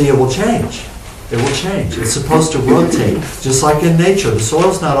 And see, it will change. It will change. It's supposed to rotate. Just like in nature, the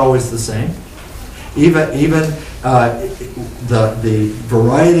soil's not always the same. Even the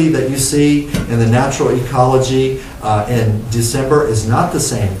variety that you see in the natural ecology in December is not the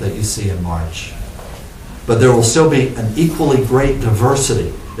same that you see in March. But there will still be an equally great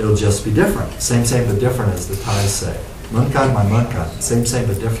diversity. It'll just be different. Same but different, as the Thais say. Munkan, my munkan. Same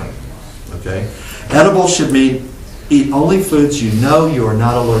but different. Okay? Edible should mean eat only foods you know you are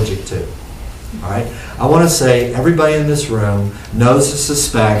not allergic to. All right? I want to say everybody in this room knows or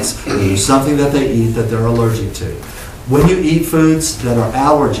suspects that there's something that they eat that they're allergic to. When you eat foods that are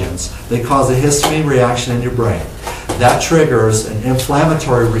allergens, they cause a histamine reaction in your brain. That triggers an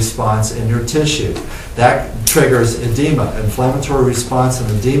inflammatory response in your tissue. That triggers edema. Inflammatory response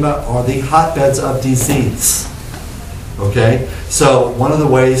and edema are the hotbeds of disease. Okay? So one of the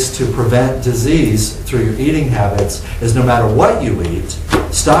ways to prevent disease through your eating habits is no matter what you eat,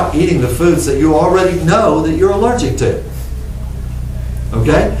 stop eating the foods that you already know that you're allergic to.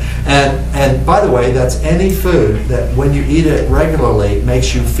 Okay? And by the way, that's any food that when you eat it regularly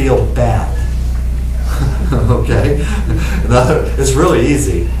makes you feel bad. Okay? It's really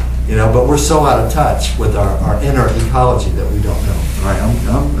easy, you know, but we're so out of touch with our inner ecology that we don't know. All right,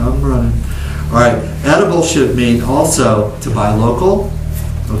 I'm running. All right, edible should mean also to buy local.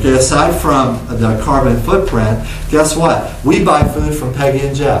 Okay, aside from the carbon footprint, guess what? We buy food from Peggy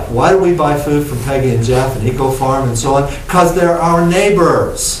and Jeff. Why do we buy food from Peggy and Jeff and Eco Farm and so on? Because they're our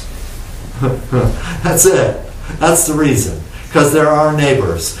neighbors. That's it. That's the reason. Because they're our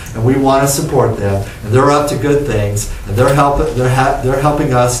neighbors, and we want to support them, and they're up to good things, and they're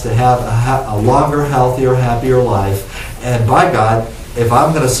helping us to have a longer, healthier, happier life. And by God, if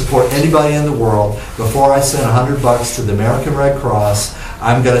I'm going to support anybody in the world, before I send $100 to the American Red Cross,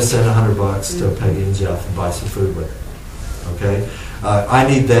 I'm going to send $100 to Peggy and Jeff and buy some food with them. Okay? I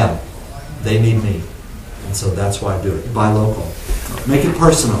need them. They need me. And so that's why I do it. Buy local. Make it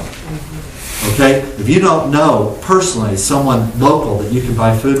personal. Okay? If you don't know personally someone local that you can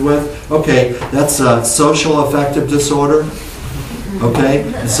buy food with, okay, that's a social affective disorder. Okay?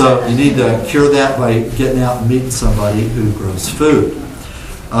 And so you need to cure that by getting out and meeting somebody who grows food.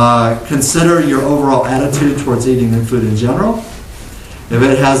 Consider your overall attitude towards eating and food in general. If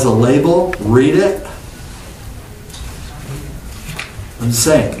it has a label, read it. I'm just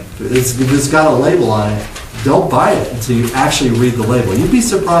saying, if it's got a label on it, don't buy it until you actually read the label. You'd be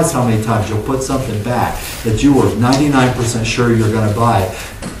surprised how many times you'll put something back that you were 99% sure you're going to buy.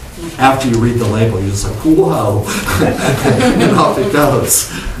 After you read the label, you're just like, whoa, and off it goes.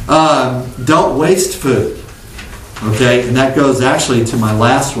 Don't waste food. Okay, and that goes actually to my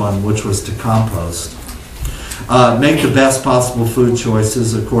last one, which was to compost. Make the best possible food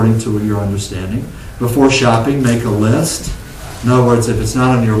choices according to your understanding. Before shopping, make a list. In other words, if it's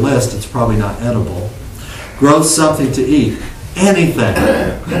not on your list, it's probably not edible. Grow something to eat. Anything.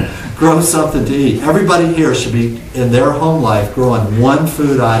 Grow something to eat. Everybody here should be, in their home life, growing one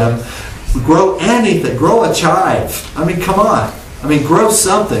food item. Grow anything. Grow a chive. I mean, come on. I mean, grow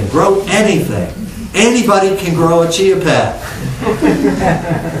something. Grow anything. Anybody can grow a chia pet.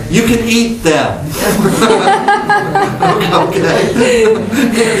 You can eat them.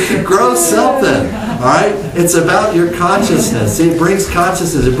 Okay? Grow something. All right? It's about your consciousness. See, it brings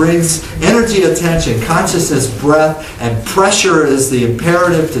consciousness. It brings energy, attention, consciousness, breath, and pressure is the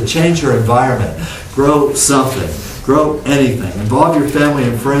imperative to change your environment. Grow something. Grow anything. Involve your family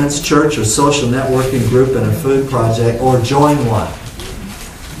and friends, church, or social networking group in a food project, or join one.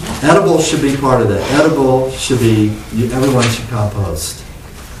 Edible should be part of that. Edible should be, everyone should compost.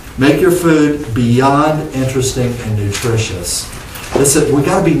 Make your food beyond interesting and nutritious. Listen, we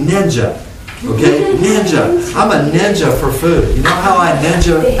got to be ninja. Okay? Ninja. I'm a ninja for food. You know how I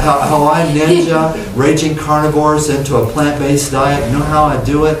ninja raging carnivores into a plant-based diet? You know how I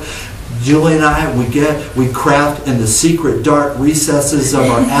do it? Julie and I, we craft in the secret dark recesses of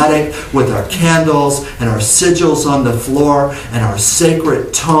our attic with our candles and our sigils on the floor and our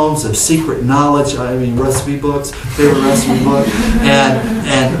sacred tomes of secret knowledge, recipe books, favorite recipe book,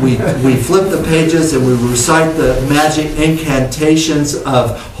 and we flip the pages and we recite the magic incantations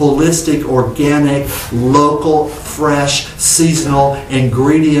of holistic, organic, local, fresh, seasonal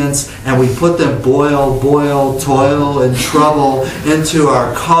ingredients, and we put them boil, toil, and trouble into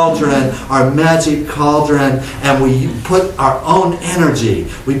our cauldron, our magic cauldron, and we put our own energy,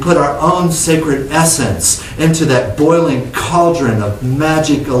 we put our own sacred essence into that boiling cauldron of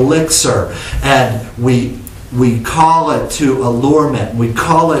magic elixir, and we call it to allurement, we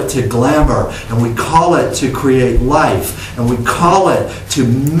call it to glamour, and we call it to create life, and we call it to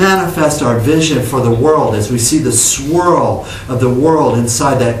manifest our vision for the world as we see the swirl of the world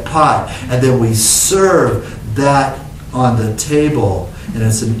inside that pot, and then we serve that on the table, and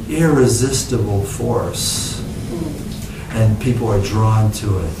it's an irresistible force, and people are drawn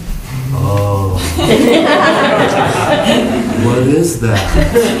to it. Oh, what is that?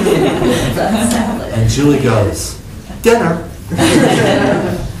 And Julie goes, dinner.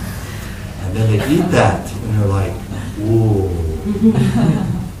 And then they eat that, and they're like, ooh.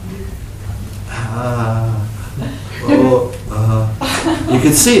 You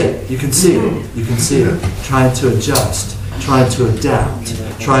can see it. You can see it. You can see it. Trying to adjust. trying to adapt,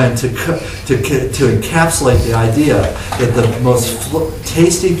 trying to encapsulate the idea that the most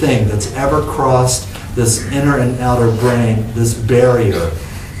tasty thing that's ever crossed this inner and outer brain, this barrier,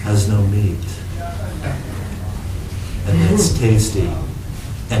 has no meat. And it's tasty,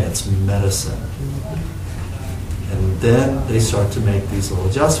 and it's medicine. And then they start to make these little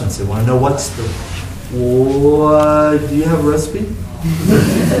adjustments. They want to know what, do you have a recipe?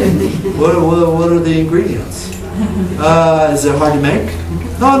 What are the ingredients? Is it hard to make?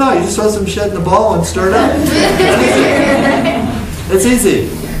 No, you just throw some shit in the bowl and stir it up. It's easy.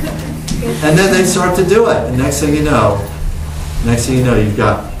 And then they start to do it. And next thing you know,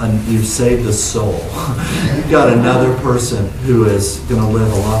 you've saved a soul. You've got another person who is going to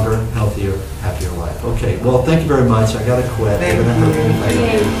live a longer, healthier, happier life. Okay, well, thank you very much. I got to quit. They're going to hurt me.